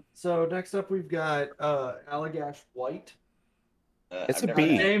 So next up we've got Allagash White. It's I've a never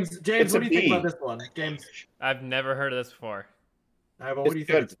B. had it. James, It's what a do you think B. about this one? James, I've never heard of this before. what It's do you think?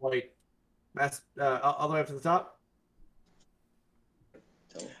 good. It's white. That's all the way up to the top.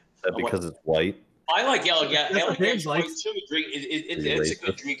 Is that because it's white? I like yellow. Yeah, That's what James White likes. too. Drink. Are you It's a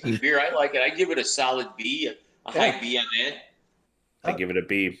good racist? drinking beer. I like it. I give it a solid B, a high B on that. I give it a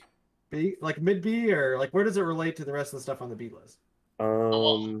B. B, like mid B, or like where does it relate to the rest of the stuff on the B list?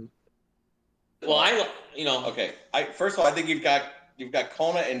 Well, Okay. First of all, I think you've got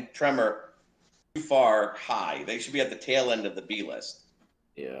Kona and Tremor too far high. They should be at the tail end of the B list.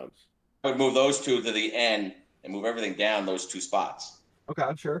 Yeah. I would move those two to the end and move everything down those two spots. Okay,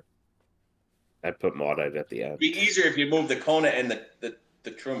 I'm sure. I'd put Maudite at the end. It'd be easier if you move the Kona and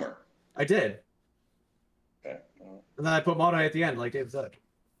the Tremor. I did, Okay. and then I put Maudite at the end, like Dave said.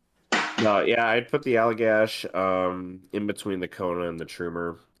 No, yeah, I'd put the Allagash in between the Kona and the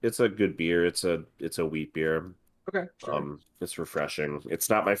Trumer. It's a good beer. It's a wheat beer. Okay, sure. It's refreshing. It's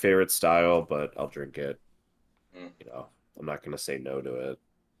not my favorite style, but I'll drink it. Mm. You know, I'm not gonna say no to it.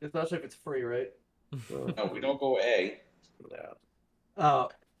 Especially if it's free, right? So, No, we don't go A. yeah.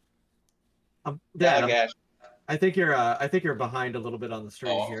 Dan, Allagash. I think you're behind a little bit on the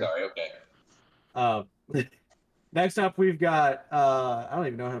string Oh, I'm here. sorry. Okay. Next up, we've got I don't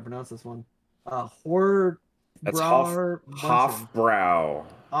even know how to pronounce this one. Hor. That's Hofbräu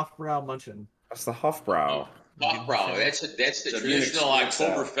Hofbrau. Munchen. That's the Hofbrau. Hofbrau. That's the It's a traditional Munich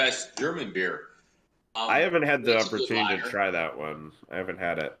style. Oktoberfest German beer. I haven't had the That's a good opportunity to lager. try that one. I haven't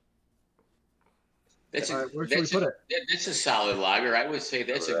had it. That's All right, where should we put it? That's a solid lager. I would say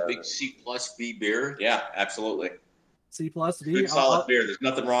that's a big C plus B beer. Yeah, absolutely. C plus B. Good solid beer. There's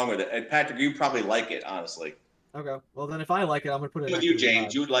nothing wrong with it. And Patrick, you probably like it, honestly. Okay. Well, then if I like it, I'm gonna put it. With next you, to the James,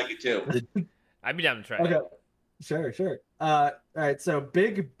 top. you would like it too. I'd be down to try Okay. it. Sure. All right. So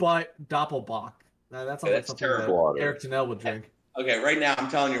Big Butt Doppelbock. That's that's something terrible. that Eric Janelle would drink. Okay, right now I'm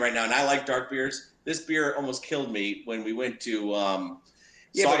telling you right now, and I like dark beers. This beer almost killed me when we went to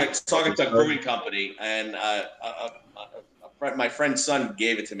Saugatuck Brewing Company, and my friend's son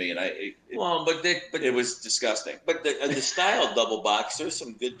gave it to me, and it was disgusting. But the style double box, there's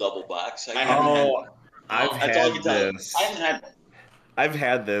some good double box. I've had this. I haven't had one. I've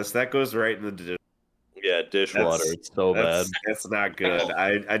had this. That goes right in the dishwater. It's so bad. It's not good.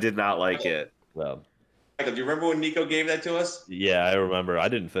 I did not like it. No. Michael, do you remember when Nico gave that to us? Yeah, I remember. I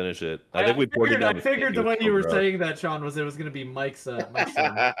didn't finish it. I think we poured it down. I figured the way you were saying that, Sean, was it was going to be Mike's son.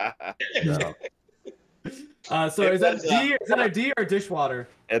 No. So is that a D or dishwater?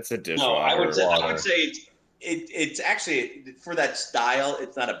 It's a dishwater. No, I would say it's actually, for that style,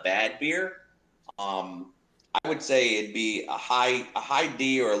 it's not a bad beer. I would say it'd be a high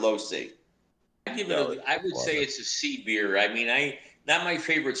D or a low C. I would say it's a C beer. I mean, not my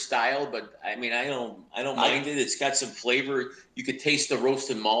favorite style, but I mean, I don't mind it. It's got some flavor. You could taste the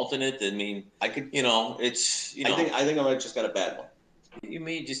roasted malt in it. I mean, I think I might just got a bad one. You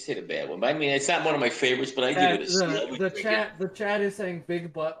may just hit a bad one. But I mean, it's not one of my favorites, but I give it a C. The chat is saying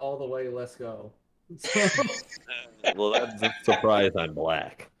big butt all the way. Let's go. Well, that's a surprise. I'm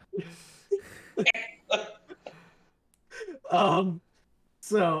black.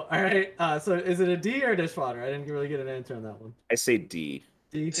 So, all right. So, is it a D or a dishwater? I didn't really get an answer on that one. I say D.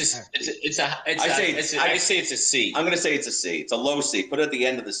 D. I say it's a C. I'm going to say it's a C. It's a low C. Put it at the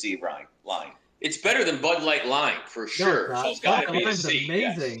end of the C line. It's better than Bud Light Lime for sure. No, so it's got to be a C.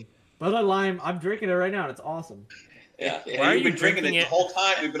 Amazing. Yes. Bud Light Lime. I'm drinking it right now, and it's awesome. Yeah. Why are you been drinking it the whole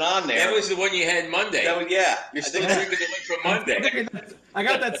time we've been on there? That was the one you had Monday. You're still drinking the one from Monday. I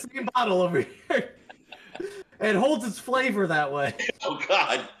got that same bottle over here. It holds its flavor that way. Oh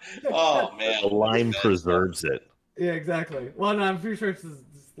God! Oh man! The lime preserves it. Yeah, exactly. Well, no, I'm pretty sure it's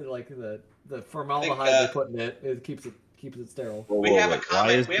like the formaldehyde they put in it. It keeps it sterile. We have a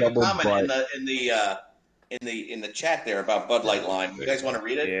comment. We have a comment in the chat there about Bud Light Lime. You guys want to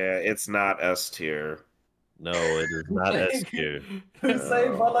read it? Yeah, it's not S tier. No, it is not S tier. Who's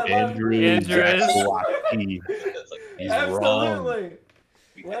saying Bud Light Lime? Andrew He's Absolutely. wrong.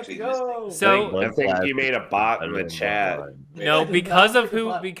 Let's go. So I think you made a bot in the chat. No, because of who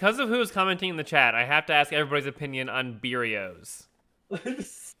was commenting in the chat, I have to ask everybody's opinion on Beerios.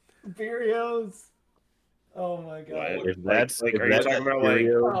 Beerios. Oh my God. If that's like, are you talking about like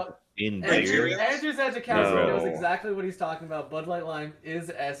in beer? Andrew's education knows exactly what he's talking about. Bud Light Lime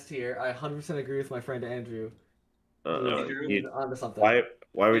is S tier. I 100% agree with my friend Andrew. Onto something.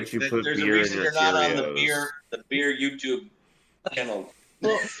 Why would you put beer in your Cheerios? You're not on the beer YouTube channel.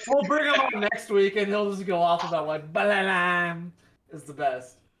 We'll bring him on next week, and he'll just go off about why Bud Light Lime is the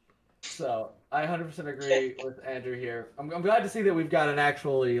best. So I 100% agree with Andrew here. I'm glad to see that we've got an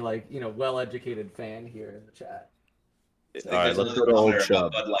actually well-educated fan here in the chat. All right, let's go to Old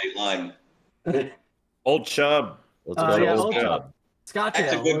Chub. Bud Light Lime. Old Chub. Let's go to Old Chub. Scotch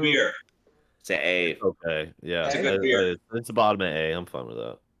That's ale. a good beer. It's an A. Okay, yeah, It's a good beer. It's the bottom of A. I'm fine with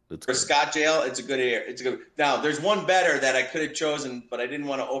that. For Scotch ale, it's a good air. It's a good. Now, there's one better that I could have chosen, but I didn't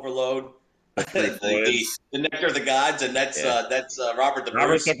want to overload. the Nectar of the Gods, and that's Robert the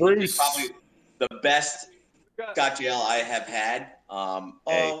Bruce. Probably the best Scotch ale I have had.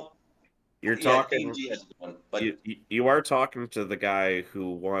 You're talking. You are talking to the guy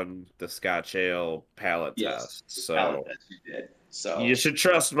who won the Scotch ale palate test. So you did. So you should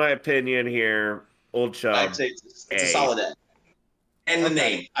trust my opinion here, Old Chub. I'd say it's a solid A. And the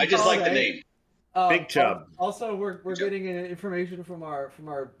name. I just like the name. Big Chub. Also, we're getting information from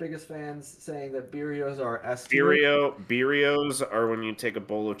our biggest fans saying that Beerios are S tier. Beerios are when you take a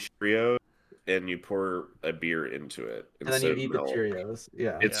bowl of Cheerios and you pour a beer into it. And then you eat the Cheerios.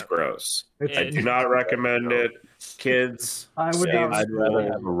 Yeah. It's gross. I do not recommend it. Kids, I'd rather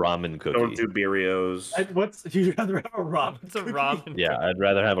have a ramen cookie. Don't do Beerios. You'd rather have a ramen? It's a ramen. Yeah, I'd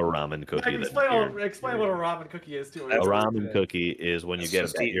rather have a ramen cookie. Explain what a ramen cookie is to us. A ramen cookie is when you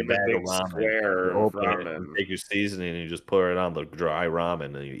get your bag of ramen, open it, and take your seasoning, and you just pour it on the dry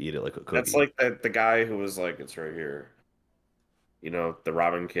ramen, and you eat it like a cookie. That's like the guy who was like, it's right here. You know, the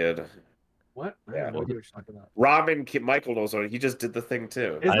ramen kid. What? I don't know what you're talking about. Ramen kid. Michael knows what he just did the thing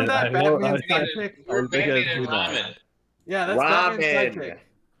too. Isn't that Batman's sidekick? Ramen. Yeah, that's Batman's sidekick.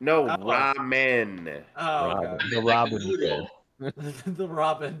 No, ramen. Oh, the Robin kid. The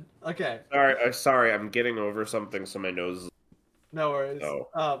Robin. Okay. Sorry, I'm getting over something, so my nose. No worries.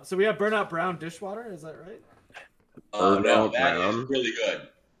 So we have Burnout Brown dishwater. Is that right? Oh no, that is really good.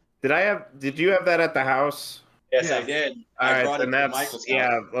 Did you have that at the house? Yes, I did. I brought it to Michael's house.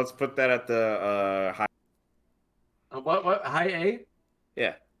 Yeah, let's put that at the high. What? High A?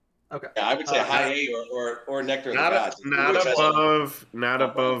 Yeah. Okay. Yeah, I would say high A or Nectar of the Gods. Not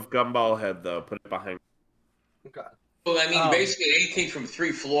above Gumball Head though. Put it behind. Okay. Well, I mean, basically anything from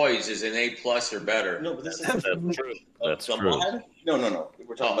 3 Floyds is an A+ or better. No, but this is That's true. That's true. No.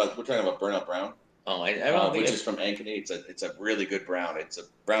 We're talking about Burnout Brown. Oh, I don't think which is from Ankeny. It's a really good brown. It's a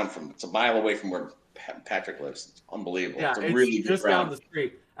brown it's a mile away from where Patrick lives. It's unbelievable. Yeah, it's a really good just brown. down the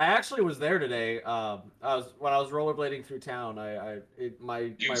street. I actually was there today. When I was rollerblading through town.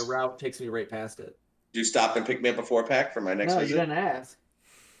 My route takes me right past it. Did you stop and pick me up a 4-pack for my next visit? No, you didn't ask.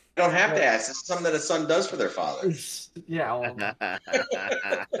 You don't have to ask. This is something that a son does for their father. Yeah, well, that's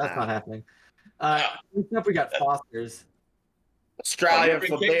not happening. Next up, we got Foster's. Australia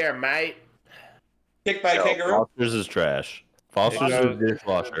for beer, mate. Kicked by kangaroo. Foster's is trash. Foster's is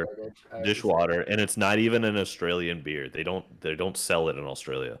dishwater, and it's not even an Australian beer. They don't sell it in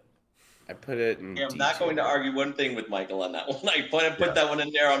Australia. I put it in. I'm not going to argue one thing with Michael on that one. I plan to put that one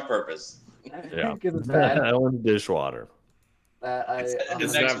in there on purpose. Yeah, It's bad. I want dishwater.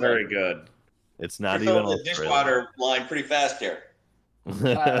 It's not very good. It's not You're even filling the dishwater line pretty fast here.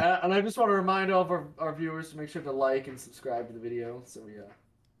 And I just want to remind all of our viewers to make sure to like and subscribe to the video, so we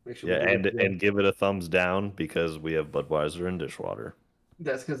make sure. Yeah, and give it a thumbs down because we have Budweiser and dishwater.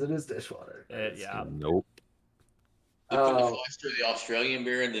 That's because it is dishwater. Yeah. Nope. The Foster, the Australian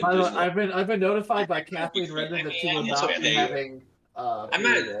beer, and the I've been notified by Kathleen Rendon that she will not be having. I'm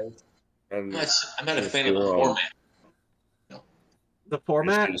not a fan of the format. The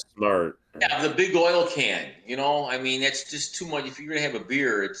format? Smart. Yeah, the big oil can. I mean, that's just too much. If you're gonna have a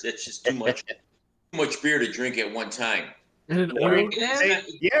beer, it's just too much. Too much beer to drink at one time. In an oil can?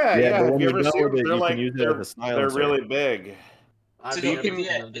 Yeah. Have you ever seen them? They're really big. It's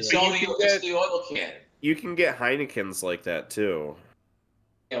the oil can. You can get Heinekens like that too.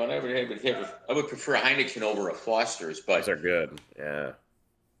 Yeah, I would prefer a Heineken over a Foster's, but those are good. Yeah.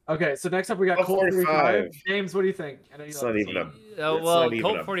 Okay, so next up we got Colt 45. James, what do you think? I know it's not even a.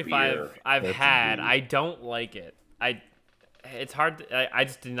 Colt 45 I've had. I don't like it. It's hard. I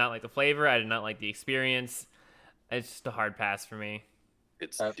just did not like the flavor. I did not like the experience. It's just a hard pass for me.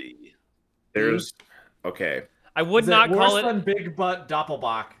 It's D. There's okay. I would not call it worse than Big Butt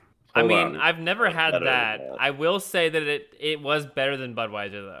Doppelbock. I've never had that. I will say that it was better than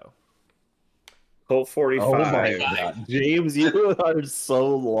Budweiser though. Colt 45. Oh my God. James, you are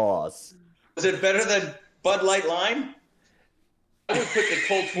so lost. Was it better than Bud Light Lime? I would put the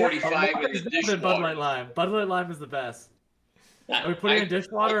Colt 45 in the dishwater. Bud Light Lime. Bud Light Lime is the best. Are we putting in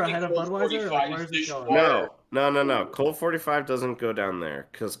dishwater ahead of Budweiser? Like, where's it going? No. Colt 45 doesn't go down there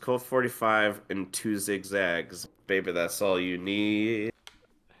because Colt 45 and 2 zigzags, baby. That's all you need.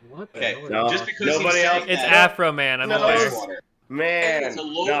 What? Okay. No, just because nobody else. It's Afro Man. I'm aware. Man, it's a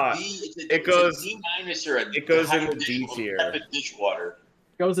low D. It goes. A D- or a it goes in the D tier. Dishwater.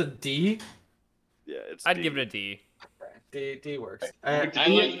 It goes in D. Yeah, it's. I'd D. give it a D. D works. I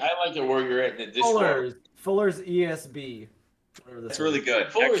like it where you're at in the dishwater. Fuller's ESB. That's really good.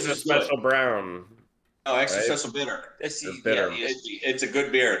 Fuller's extra special brown. Oh, extra special bitter. That's bitter. Yeah, it's a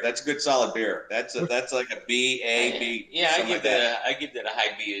good beer. That's a good solid beer. That's like a B, A, B. Yeah, I give that a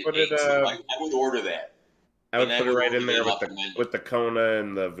high B. I would order that. I would put it right in there with the Kona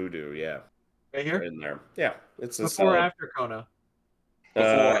and the Voodoo. Yeah. Right here. In there. Yeah, it's a before or after Kona.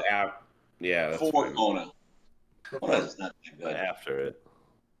 Before. Yeah. Before Kona. Kona's not that good. After it.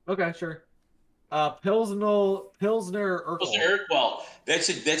 Okay, sure. Pilsner Urquell. Pilsner Urquell. That's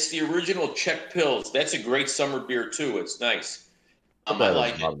the original Czech Pils. That's a great summer beer too. It's nice. I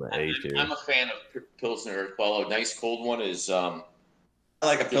like it. I'm a fan of Pilsner Urquell. A nice cold one is. I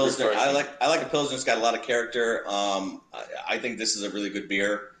like a Pilsner. I like a Pilsner that's got a lot of character. I think this is a really good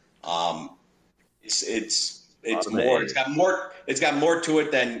beer. It's more. It's got more to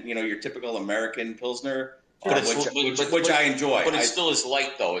it than your typical American Pilsner. Which I enjoy. But it still is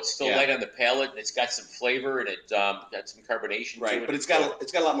light, though. It's still light on the palate, and it's got some flavor, and it got some carbonation to it. Right, but it's got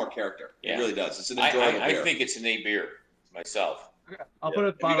a lot more character. Yeah. It really does. It's an enjoyable beer. I think it's an A beer myself. Okay. I'll put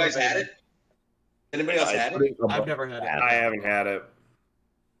it. Have you guys had it? Anybody else had it? I've never had it. I haven't had it.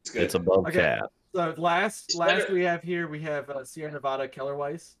 It's good. It's above cap. So last we have Sierra Nevada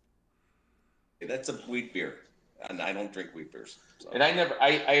Kellerweiss. That's a wheat beer, and I don't drink wheat beers. So. And I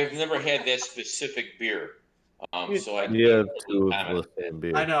have never had that specific beer. So I have two of the same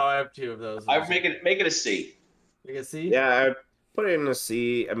beer. I know I have two of those. I would make it a C. Make it a C? Yeah, I'd put it in a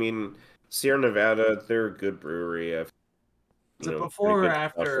C. I mean, Sierra Nevada, they're a good brewery. Is it before or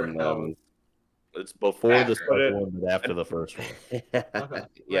after? It's before the second one, but after the first one. Okay.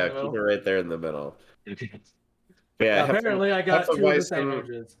 Yeah, keep it right there in the middle. Yeah, apparently I got two of the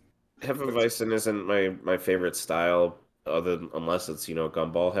sandwiches. Hefeweizen isn't my favorite style, unless it's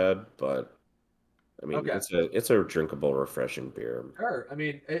Gumball Head, but I mean it's a drinkable, refreshing beer. Sure. I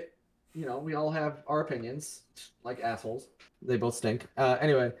mean we all have our opinions, like assholes. They both stink.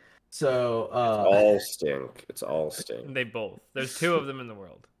 Anyway, so It's all stink. They both. There's two of them in the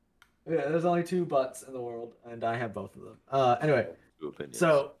world. Yeah, there's only two butts in the world, and I have both of them. Anyway,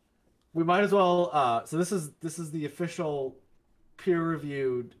 so we might as well. So this is the official,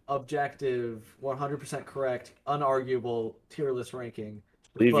 peer-reviewed, objective, 100% correct, unarguable tier list ranking.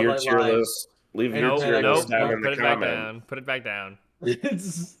 Leave your tier list. Leave your tier list down in the comment. Put it back down.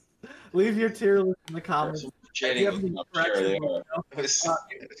 Leave your tier list in the comments. Let's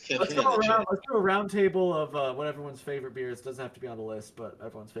do a round table of what everyone's favorite beers. Doesn't have to be on the list, but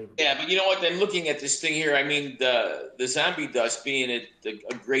everyone's favorite. Yeah, but you know what? Then looking at this thing here, I mean, the Zombie Dust being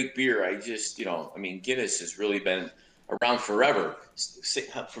a great beer, I mean, Guinness has really been around forever,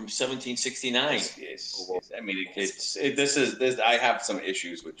 from 1769. Yes. I mean, this. I have some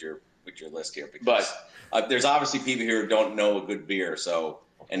issues with your list here, because there's obviously people here who don't know a good beer, so.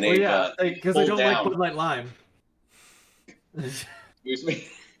 And because they don't like Bud Light Lime. Excuse me.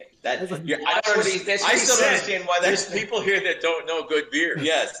 I still don't understand why there's people here that don't know good beer.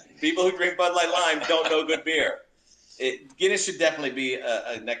 Yes, people who drink Bud Light Lime don't know good beer. Guinness should definitely be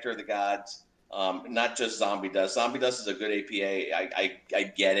a nectar of the gods, not just Zombie Dust. Zombie Dust is a good APA. I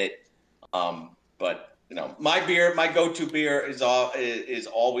get it, but my go-to beer is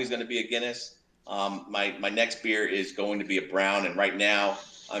always going to be a Guinness. My next beer is going to be a brown, and right now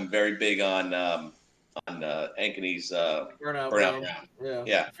I'm very big on Ankeny's Burnout Brown.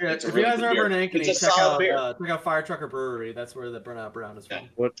 Yeah. If you guys are ever in Ankeny, check out Fire Trucker Brewery. That's where the Burnout Brown is from.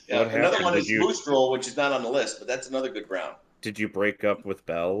 Another one is Moose Droll, which is not on the list, but that's another good brown. Did you break up with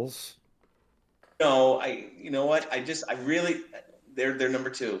Bell's? No, you know what? They're number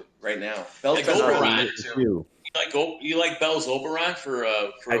 2 right now. Bell's Oberon too. You like Bell's Oberon for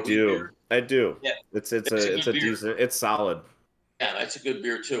I do. Yeah. It's a decent. It's solid. Yeah, that's a good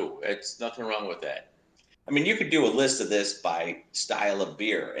beer too. It's nothing wrong with that. I mean, you could do a list of this by style of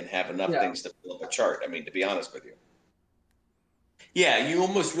beer and have enough things to fill up a chart. I mean, to be honest with you. Yeah, you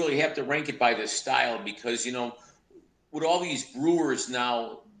almost really have to rank it by the style, because with all these brewers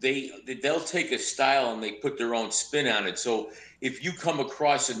now, they'll take a style and they put their own spin on it. So if you come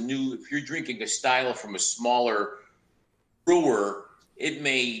across if you're drinking a style from a smaller brewer, it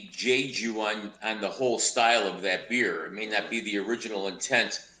may jade you on the whole style of that beer. It may not be the original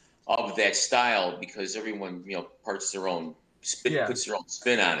intent of that style, because everyone, puts their own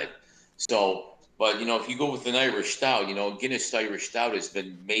spin on it. So, but if you go with an Irish stout, Guinness Irish stout has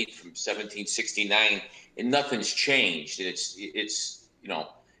been made from 1769, and nothing's changed. And it's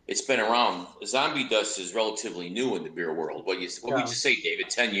been around. Zombie Dust is relatively new in the beer world. What would you say, David?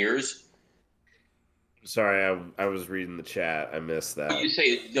 10 years? Sorry, I was reading the chat. I missed that. You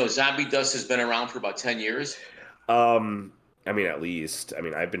say Zombie Dust has been around for about 10 years? I mean, at least. I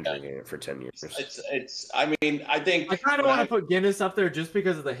mean, I've been drinking it for 10 years. I think I kind of want to put Guinness up there just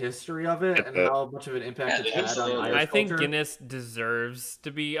because of the history of it and how much of an impact it's had on Irish I think culture. Guinness deserves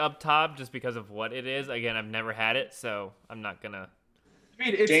to be up top just because of what it is. Again, I've never had it, so I'm not gonna. I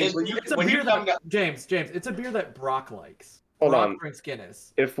mean, it's a beer that James, it's a beer that Brock likes. Hold Brock on. drinks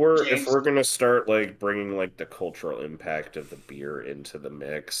Guinness. If we're gonna start bringing the cultural impact of the beer into the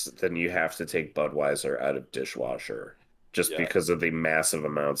mix, then you have to take Budweiser out of dishwasher, just because of the massive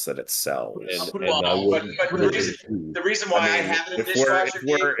amounts that it sells. The reason why I have it in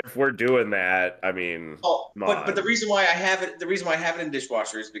dishwasher. If we're doing that, I mean, but the reason why I have it in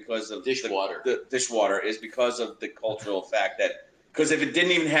dishwasher is because of dishwater. The dishwater is because of the cultural fact that, because if it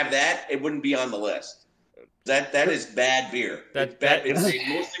didn't even have that, it wouldn't be on the list. That is bad beer. It's bad. It's made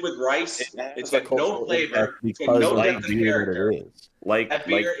mostly with rice. It's got no flavor. It's got no depth of character. That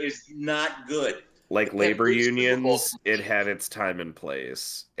beer is not good. Like labor unions, it had its time and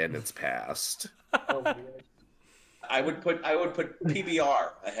place, and it's past. I would put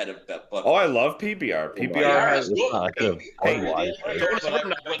PBR ahead of Budweiser. Oh, I love PBR. PBR has PBR.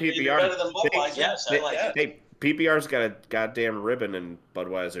 Yes, I like it. Hey, PBR's got a goddamn ribbon and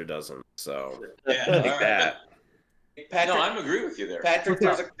Budweiser doesn't. So like that. Patrick, I'm agree with you there. Patrick,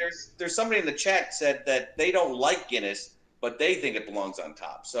 there's somebody in the chat said that they don't like Guinness, but they think it belongs on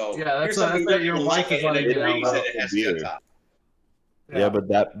top. So that's your wife is letting you know. It has to be on top. Yeah, but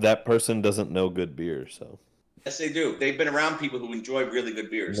that person doesn't know good beer, so. Yes, they do. They've been around people who enjoy really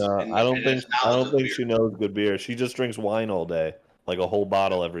good beers. No, I don't think she knows good beer. She just drinks wine all day, like a whole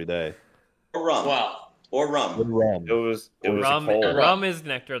bottle every day. Or rum. Wow. Or rum. It was rum. cold. Rum is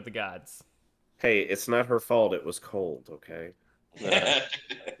nectar of the gods. Hey, it's not her fault. It was cold. Okay.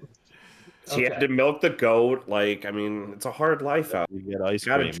 She had to milk the goat. Like, I mean, it's a hard life out. You get ice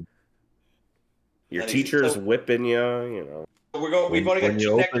cream. Your teacher's whipping you, you know. We've only got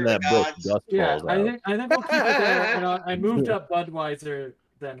two nectar of the gods. Yeah, I think we'll keep it there. And I moved up Budweiser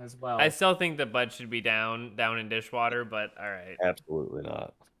then as well. I still think the Bud should be down in dishwater, but all right. Absolutely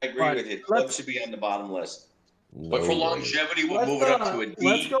not. I agree with you. Bud should be on the bottom list. But for longevity, we'll move it up to a D.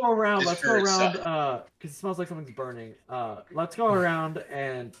 Let's go around. Because it smells like something's burning. Let's go around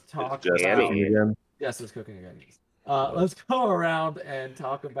and talk about. Yes, it's cooking again. Let's go around and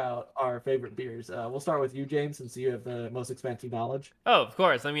talk about our favorite beers. We'll start with you, James, since you have the most expansive knowledge. Oh, of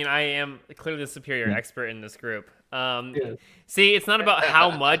course. I mean, I am clearly the superior expert in this group. See, it's not about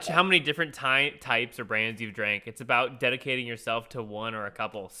how many different types or brands you've drank. It's about dedicating yourself to one or a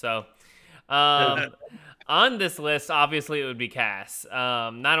couple. So, on this list, obviously, it would be Cass.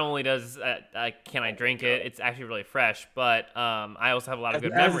 Not only can I drink it, it's actually really fresh, but I also have a lot of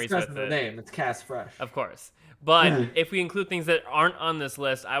good memories with it. The name, it's Cass Fresh. Of course. But if we include things that aren't on this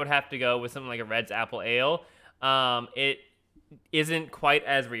list, I would have to go with something like a Red's Apple Ale. It isn't quite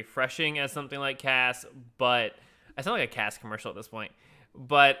as refreshing as something like Cass, but I sound like a Cass commercial at this point.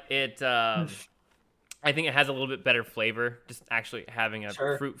 But it, I think it has a little bit better flavor, just actually having a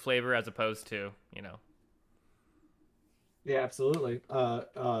fruit flavor as opposed to, you know. Yeah, absolutely.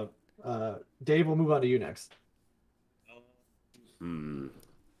 Dave, we'll move on to you next.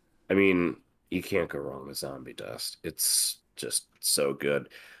 I mean, you can't go wrong with Zombie Dust. It's just so good.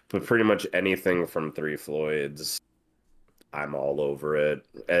 But pretty much anything from Three Floyds, I'm all over it.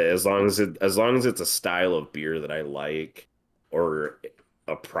 As long as it's a style of beer that I like, or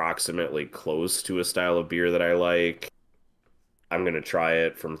approximately close to a style of beer that I like, I'm gonna try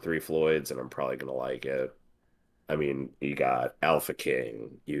it from Three Floyds, and I'm probably gonna like it. I mean, you got Alpha King,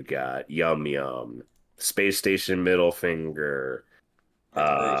 you got Yum Yum, Space Station Middle Finger,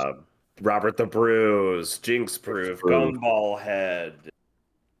 Robert the Bruise, Jinx Proof, Gumball Head.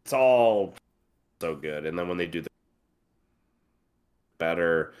 It's all so good. And then when they do the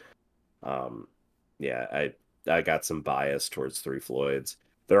better, I got some bias towards Three Floyds.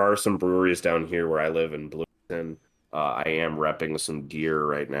 There are some breweries down here where I live in Bloomington. I am repping some gear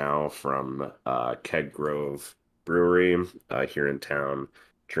right now from Keg Grove Brewery here in town.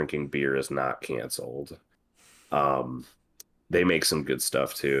 Drinking beer is not canceled. They make some good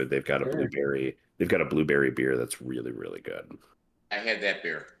stuff too. They've got a blueberry beer that's really, really good. I had that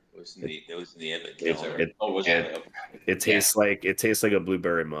beer. It was in the It tastes like a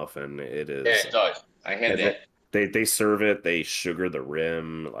blueberry muffin. It is. Yeah, it does. I had that. They serve it. They sugar the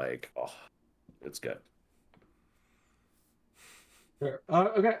rim. Like, oh, it's good. Sure.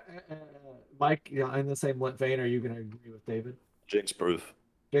 Okay, Mike. In the same vein, are you going to agree with David? Jinx Proof.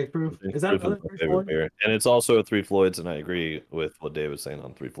 Jinx Proof. Is that another my favorite beer? And it's also a Three Floyds, and I agree with what Dave was saying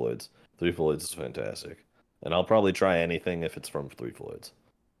on Three Floyds. Three Floyds is fantastic, and I'll probably try anything if it's from Three Floyds.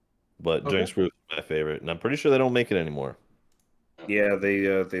 But Jinx Proof is my favorite, and I'm pretty sure they don't make it anymore. Yeah,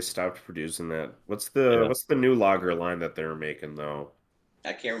 they stopped producing that. What's the new lager line that they're making though?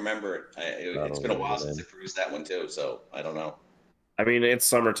 I can't remember it. It's been a while since they produced that one too, so I don't know. I mean, it's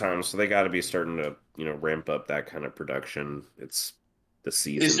summertime, so they got to be starting to ramp up that kind of production. It's the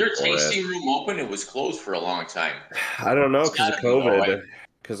season. Is their tasting room open? It was closed for a long time. I don't know because of COVID.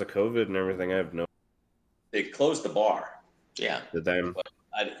 Because of COVID and everything, I have no. They closed the bar. Yeah. Did they?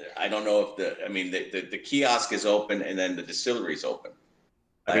 I don't know if the kiosk is open and then the distillery is open.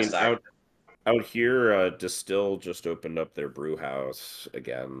 Out here, Distill just opened up their brew house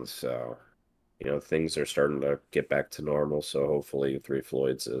again, so things are starting to get back to normal. So hopefully, Three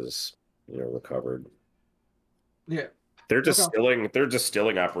Floyds is recovered. Yeah. Their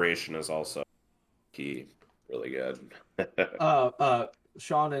distilling operation is also key. Really good.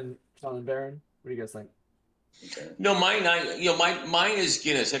 Sean and Baron, what do you guys think? No, mine is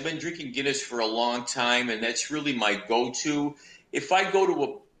Guinness. I've been drinking Guinness for a long time, and that's really my go-to. If I go to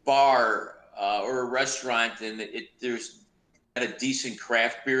a bar or a restaurant and there's a decent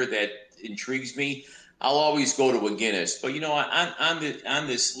craft beer that intrigues me, I'll always go to a Guinness. But on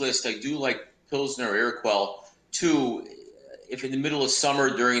this list, I do like Pilsner or Urquell too. If in the middle of summer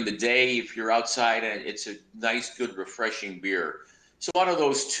during the day, if you're outside, and it's a nice, good, refreshing beer. So out of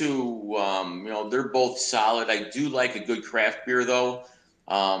those two, they're both solid. I do like a good craft beer, though.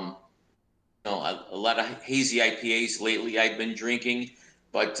 A lot of hazy IPAs lately I've been drinking,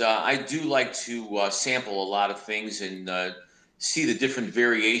 but I do like to sample a lot of things and see the different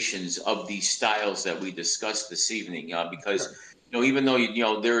variations of these styles that we discussed this evening. Because even though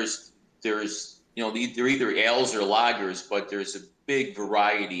there's they're either ales or lagers, but there's a big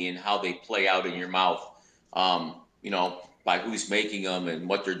variety in how they play out in your mouth. by who's making them and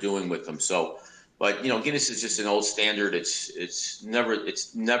what they're doing with them. So, but Guinness is just an old standard. It's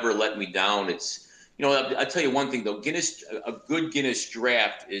never let me down. It's I'll tell you one thing though. A good Guinness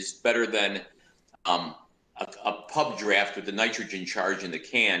draft is better than a pub draft with the nitrogen charge in the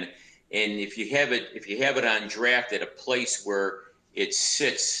can. And if you have it on draft at a place where it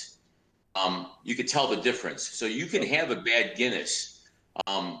sits, you can tell the difference. So you can have a bad Guinness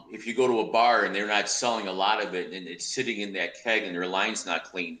if you go to a bar and they're not selling a lot of it and it's sitting in that keg and their line's not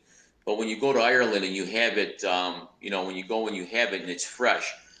clean. But when you go to Ireland and you have it, when you go and you have it and it's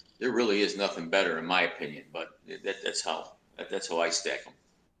fresh, there really is nothing better in my opinion. But that's how I stack them.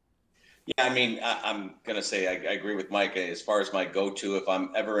 Yeah, I mean, I'm gonna say I agree with Mike. As far as my go-to, if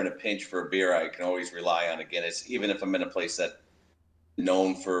I'm ever in a pinch for a beer, I can always rely on a Guinness, even if I'm in a place that's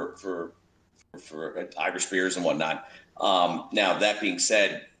known for Irish beers and whatnot. Now that being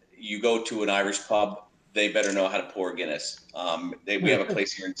said, you go to an Irish pub, they better know how to pour Guinness. We have a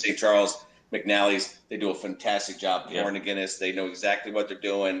place here in St. Charles, McNally's. They do a fantastic job pouring the Guinness. They know exactly what they're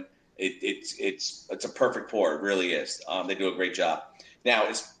doing. It's a perfect pour. It really is. They do a great job. Now,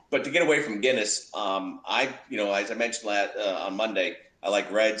 but to get away from Guinness, as I mentioned on Monday, I like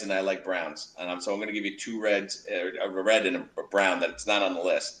reds and I like browns. And so I'm going to give you two reds, a red and a brown that's not on the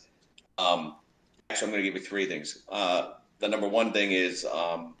list. Actually, I'm going to give you three things. The number one thing is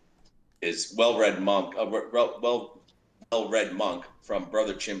well-read monk from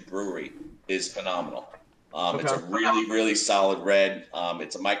Brother Chimp Brewery is phenomenal. It's a really, really solid red.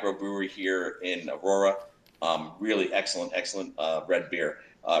 It's a microbrewery here in Aurora. Really excellent red beer,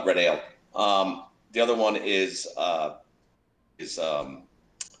 red ale. The other one is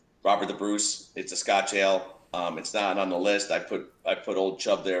Robert the Bruce. It's a Scotch ale. It's not on the list. I put Old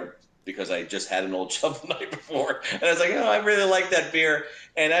Chub there because I just had an Old Chub the night before, and I was like, I really like that beer.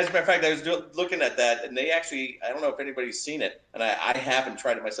 And as a matter of fact, I was looking at that, and they actually, I don't know if anybody's seen it, and I haven't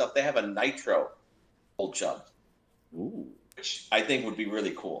tried it myself. They have a nitro Old Chub, which I think would be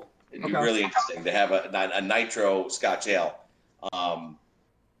really cool. It'd be really interesting to have a nitro Scotch ale.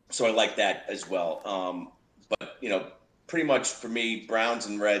 So I like that as well. But pretty much for me, browns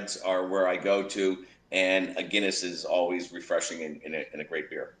and reds are where I go to, and a Guinness is always refreshing in a great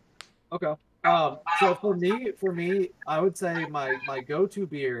beer. Okay. So for me, I would say my go-to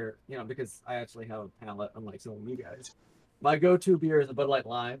beer, because I actually have a palate, unlike some of you guys. My go-to beer is a Bud Light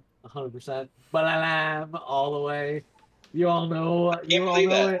Lime, 100%. Bud Light Lime all the way. You all know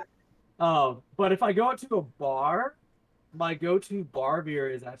it. But if I go out to a bar, my go-to bar beer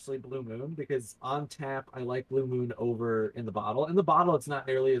is actually Blue Moon, because on tap I like Blue Moon over in the bottle. In the bottle, it's not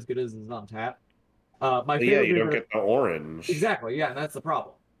nearly as good as it's on tap. You don't get the orange. Exactly, yeah, and that's the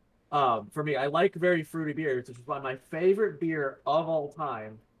problem. For me, I like very fruity beers, which is why my favorite beer of all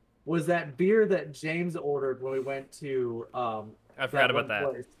time was that beer that James ordered when we went to I forgot about that.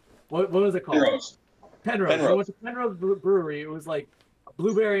 Place. What was it called? Penrose. We went to Penrose Brewery. It was like a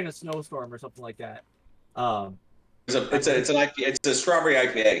blueberry in a snowstorm or something like that. It's a strawberry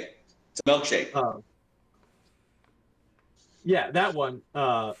IPA. It's a milkshake. Yeah, that one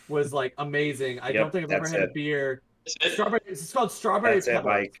was like amazing. I don't think I've ever had a beer. It's called Strawberry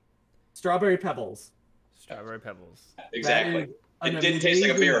Pebbles. Strawberry Pebbles. Strawberry Pebbles. Exactly. It didn't taste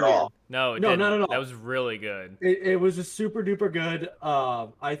like a beer at all. No, not at all. That was really good. It was just super duper good.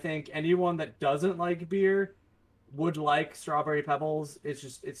 I think anyone that doesn't like beer would like Strawberry Pebbles. It's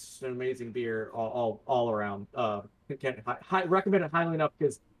just an amazing beer all around. Recommend it highly enough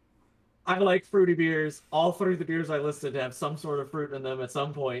because I like fruity beers. All three of the beers I listed have some sort of fruit in them at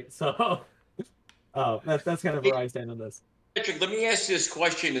some point. So that's kind of where I stand on this. Patrick, let me ask you this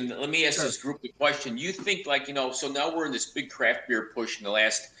question, and let me ask this group the question. You think, so now we're in this big craft beer push in the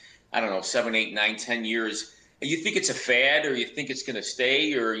last, 7, 8, 9, 10 years. And you think it's a fad, or you think it's going to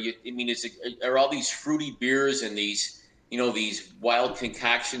stay, or are all these fruity beers and these, these wild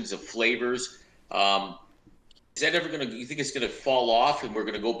concoctions of flavors? Is that ever you think it's going to fall off, and we're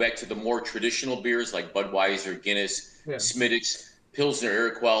going to go back to the more traditional beers like Budweiser, Guinness, Smithwick's, Pilsner,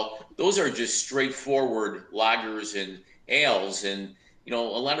 Iroquois? Those are just straightforward lagers and ales, and a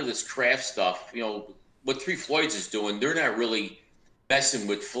lot of this craft stuff, what Three Floyds is doing, they're not really messing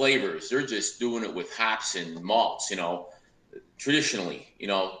with flavors. They're just doing it with hops and malts, traditionally,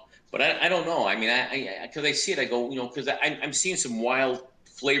 but I don't know. I mean, because I see it, I go, because I'm seeing some wild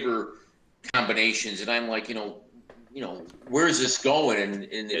flavor combinations, and I'm like, where is this going, and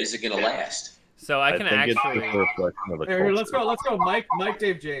is it going to last? So I think it's a reflection of the culture. Let's go, Mike,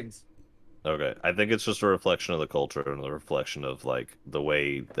 Dave, James. Okay, I think it's just a reflection of the culture and a reflection of like the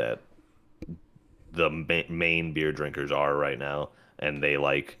way that the main beer drinkers are right now, and they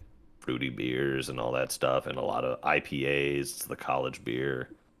like fruity beers and all that stuff, and a lot of IPAs. It's the college beer,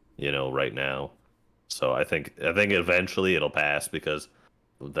 right now. So I think eventually it'll pass because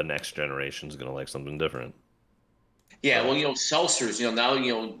the next generation is gonna like something different. Yeah, well, seltzers. Now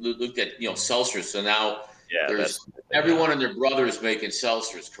look at seltzers. So now there's that's everyone and their brothers making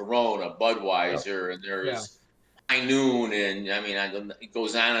seltzers. Corona, Budweiser, and there's High Noon, and I mean, it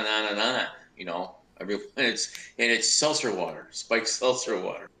goes on and on and on. Everyone, it's seltzer water, spiked seltzer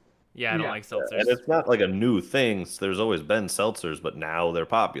water. Yeah, I don't like seltzers. And it's not like a new thing. There's always been seltzers, but now they're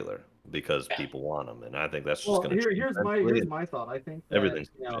popular because people want them, and I think that's just going to change. Here's my thought. I think that, everything's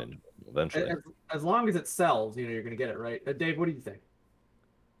going to change eventually. As long as it sells, you're going to get it, right? Dave, what do you think?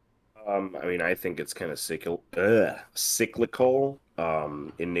 I mean, I think it's kind of cyclical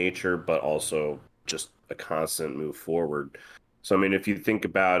in nature, but also just a constant move forward. So, I mean, if you think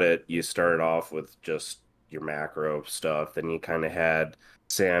about it, you started off with just your macro stuff, then you kind of had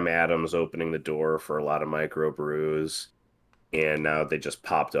Sam Adams opening the door for a lot of microbrews, and now they just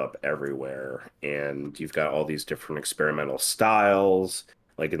popped up everywhere. And you've got all these different experimental styles.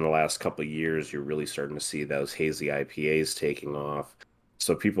 Like in the last couple of years, you're really starting to see those hazy IPAs taking off.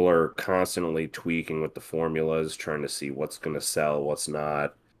 So people are constantly tweaking with the formulas, trying to see what's going to sell, what's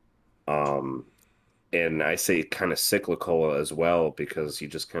not. And I say kind of cyclical as well, because you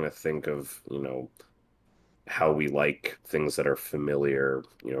just kind of think of, how we like things that are familiar,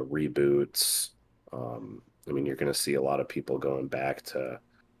 reboots. I mean, you're going to see a lot of people going back to,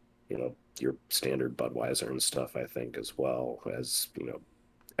 your standard Budweiser and stuff, I think, as well as,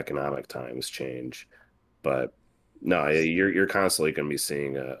 economic times change. But no, you're constantly going to be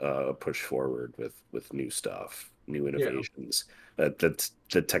seeing a push forward with new stuff, new innovations.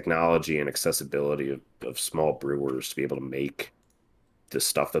 The technology and accessibility of small brewers to be able to make the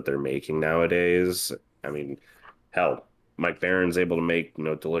stuff that they're making nowadays. I mean, hell, Mike Barron's able to make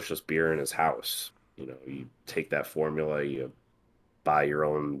delicious beer in his house. You take that formula, you buy your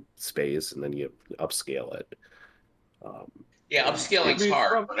own space, and then you upscale it. Upscaling's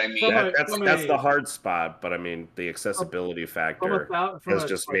hard, but I mean that's the hard spot. But I mean, the accessibility factor has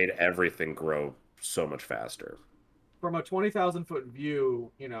just made everything grow so much faster. From a 20,000-foot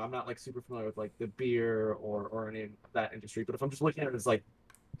view, I'm not like super familiar with like the beer or any of that industry, but if I'm just looking at it as like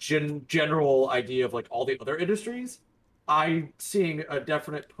general idea of like all the other industries, I'm seeing a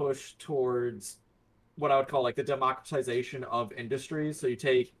definite push towards what I would call like the democratization of industries. So you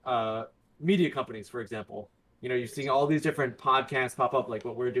take media companies, for example. You're seeing all these different podcasts pop up, like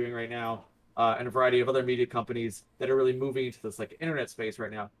what we're doing right now, and a variety of other media companies that are really moving into this like internet space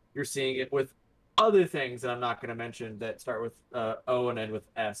right now. You're seeing it with other things that I'm not going to mention that start with O and end with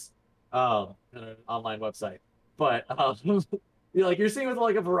S, and an online website. But you're seeing with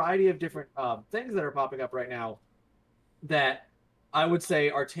like a variety of different things that are popping up right now that I would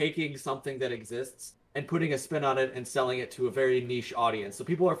say are taking something that exists and putting a spin on it and selling it to a very niche audience. So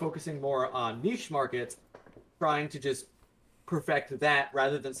people are focusing more on niche markets, trying to just perfect that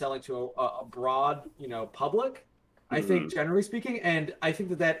rather than selling to a broad, public, I think, generally speaking. And I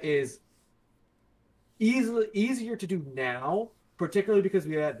think that is easier to do now, particularly because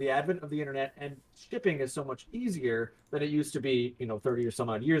we had the advent of the internet and shipping is so much easier than it used to be, 30 or some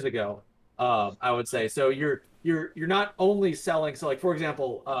odd years ago. I would say. So you're not only selling. So like, for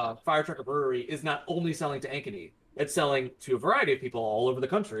example, Fire Trucker Brewery is not only selling to Ankeny. It's selling to a variety of people all over the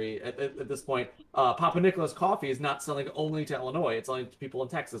country at this point. Papa Nicholas Coffee is not selling only to Illinois. It's selling to people in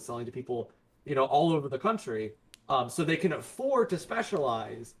Texas, selling to people, all over the country. So they can afford to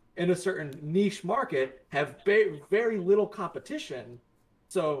specialize in a certain niche market, have very little competition.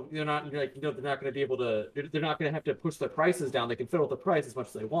 So they're not going to be able to. They're not going to have to push their prices down. They can fiddle with the price as much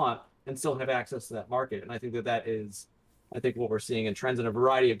as they want and still have access to that market. And I think that is, what we're seeing in trends in a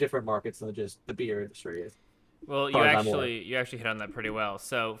variety of different markets than just the beer industry is. Well, you actually hit on that pretty well.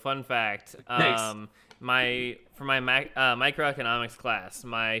 So, fun fact: for my microeconomics class,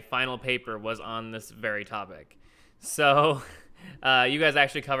 my final paper was on this very topic. So, you guys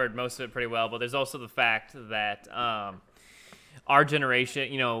actually covered most of it pretty well. But there's also the fact that our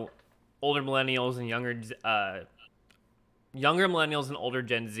generation, older millennials and younger millennials and older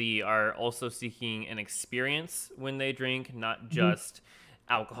Gen Z are also seeking an experience when they drink, not just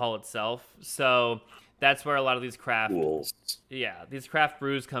alcohol itself. So that's where a lot of these craft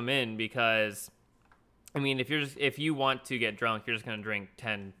brews come in, because I mean, if you want to get drunk, you're just going to drink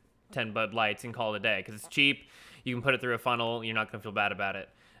 10 Bud Lights and call it a day because it's cheap. You can put it through a funnel. You're not going to feel bad about it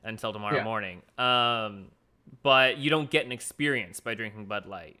until tomorrow morning. But you don't get an experience by drinking Bud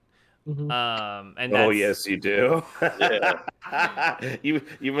Light. And yes, you do.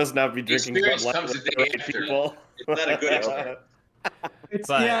 You must not be drinking Bud Light. Comes a day after. It's not a good experience. It's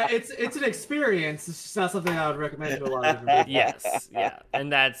an experience. It's just not something I would recommend to a lot of different people. Yes, yeah,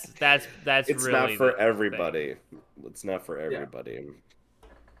 and that's it's really not for the everybody. thing. It's not for everybody. Yeah.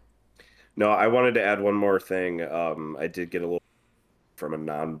 No, I wanted to add one more thing. I did get a little from a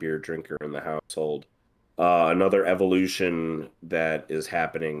non-beer drinker in the household. Another evolution that is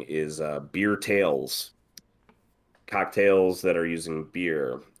happening is beer tails. Cocktails that are using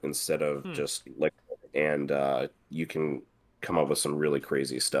beer instead of just liquor. And you can come up with some really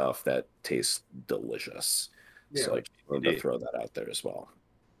crazy stuff that tastes delicious. Yeah. So I just wanted to throw that out there as well.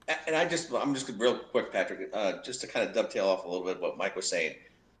 And I'm just real quick, Patrick, just to kind of dovetail off a little bit what Mike was saying,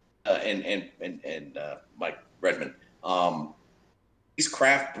 and Mike Redmond. These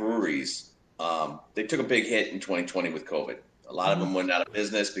craft breweries, they took a big hit in 2020 with COVID. A lot of them went out of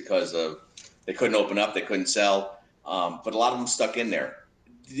business because they couldn't open up, they couldn't sell, but a lot of them stuck in there.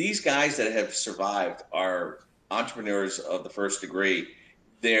 These guys that have survived are entrepreneurs of the first degree.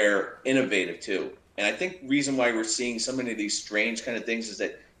 They're innovative too. And I think reason why we're seeing so many of these strange kind of things is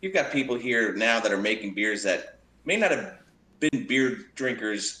that you've got people here now that are making beers that may not have been beer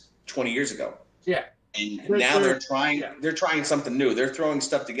drinkers 20 years ago. Yeah. And now they're trying something new. They're throwing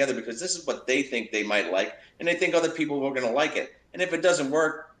stuff together because this is what they think they might like, and they think other people are going to like it. And if it doesn't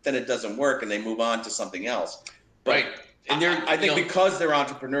work, then it doesn't work, and they move on to something else. But right. And I think because they're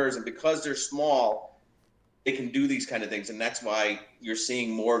entrepreneurs and because they're small, they can do these kind of things, and that's why you're seeing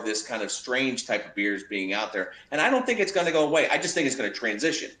more of this kind of strange type of beers being out there. And I don't think it's going to go away. I just think it's going to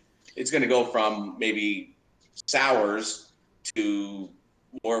transition. It's going to go from maybe sours to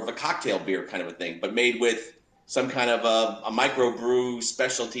more of a cocktail beer kind of a thing, but made with some kind of a microbrew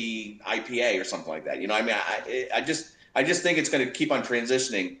specialty IPA or something like that. You know, I mean, I just think it's going to keep on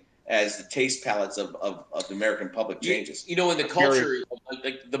transitioning as the taste palettes of the American public changes. You know, in the culture,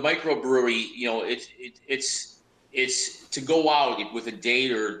 like the microbrewery, you know, it's to go out with a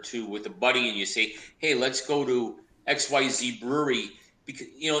date or two with a buddy and you say, hey, let's go to XYZ brewery, because,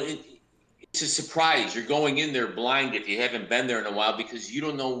 you know, it's a surprise. You're going in there blind if you haven't been there in a while because you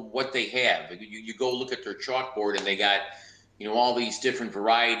don't know what they have. You go look at their chalkboard and they got, you know, all these different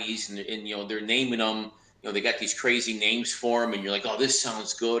varieties and you know, they're naming them. You know, they got these crazy names for them, and you're like, oh, this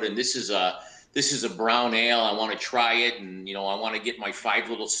sounds good, and this is a brown ale. I want to try it, and you know, I want to get my 5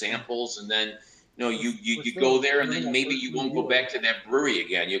 little samples, and then you know, you go there, and then maybe you won't go back to that brewery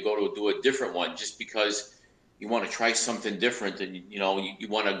again. You go to do a different one just because you want to try something different, and you know, you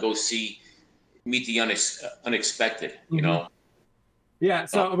want to go meet the unexpected. You know. Yeah,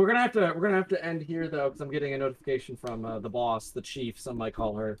 so we're gonna have to end here though, because I'm getting a notification from the boss, the chief, some might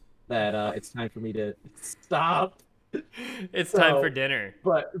call her, that it's time for me to stop. It's time for dinner.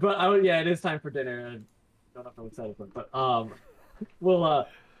 But it is time for dinner. I don't know if I'm excited for it, but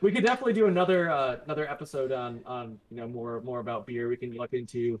we could definitely do another episode on you know, more about beer. We can look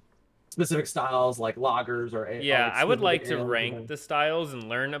into specific styles like lagers or yeah, I would like to rank the styles and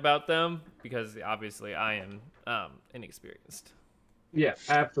learn about them because obviously I am inexperienced. Yeah,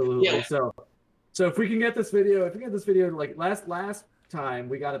 absolutely. Yeah. So if we can get this video, like last time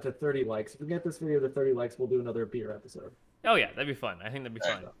we got it to 30 likes. If we get this video to 30 likes, we'll do another beer episode. Oh yeah, that'd be fun. I think that'd be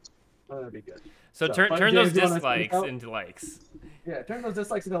fun. That'd be good. So turn those dislikes into likes. Yeah, turn those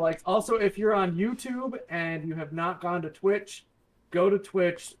dislikes into likes. Also, if you're on YouTube and you have not gone to Twitch, go to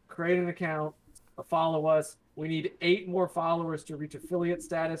Twitch, create an account, follow us. We need 8 more followers to reach affiliate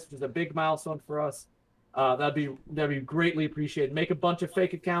status, which is a big milestone for us. That'd be greatly appreciated. Make a bunch of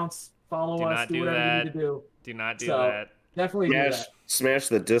fake accounts, follow us, do whatever you need to do. Do not do that. Definitely do that. Smash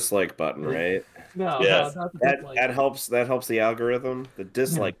the dislike button, right? No, yes. no, not the dislike. That helps the algorithm. The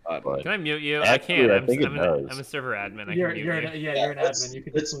dislike button. Can I mute you? Actually, I can't. I'm a server admin. You're an admin. You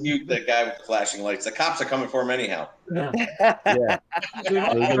can let's mute that guy with flashing lights. The cops are coming for him anyhow. Yeah.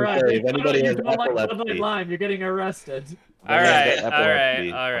 If anybody has don't like Bud Light Lime, you're getting arrested. All right.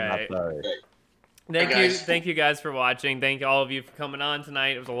 Thank you guys for watching. Thank all of you for coming on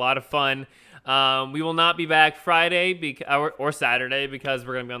tonight. It was a lot of fun. We will not be back Friday or Saturday because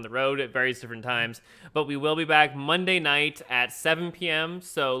we're going to be on the road at various different times. But we will be back Monday night at 7 p.m.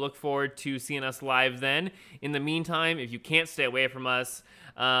 So look forward to seeing us live then. In the meantime, if you can't stay away from us,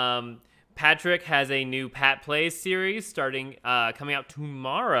 Patrick has a new Pat Plays series coming out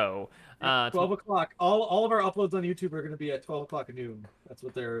tomorrow. 12 o'clock. All of our uploads on YouTube are going to be at 12 o'clock at noon. That's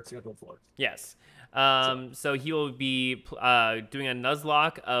what they're scheduled for. Yes. So he will be doing a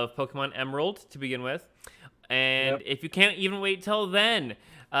Nuzlocke of Pokemon Emerald to begin with. And if you can't even wait till then,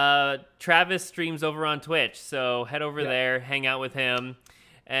 Travis streams over on Twitch. So head over there, hang out with him.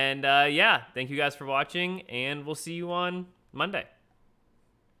 And thank you guys for watching, and we'll see you on Monday.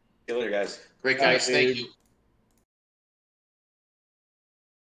 See you later, guys. Great guys. Thank you.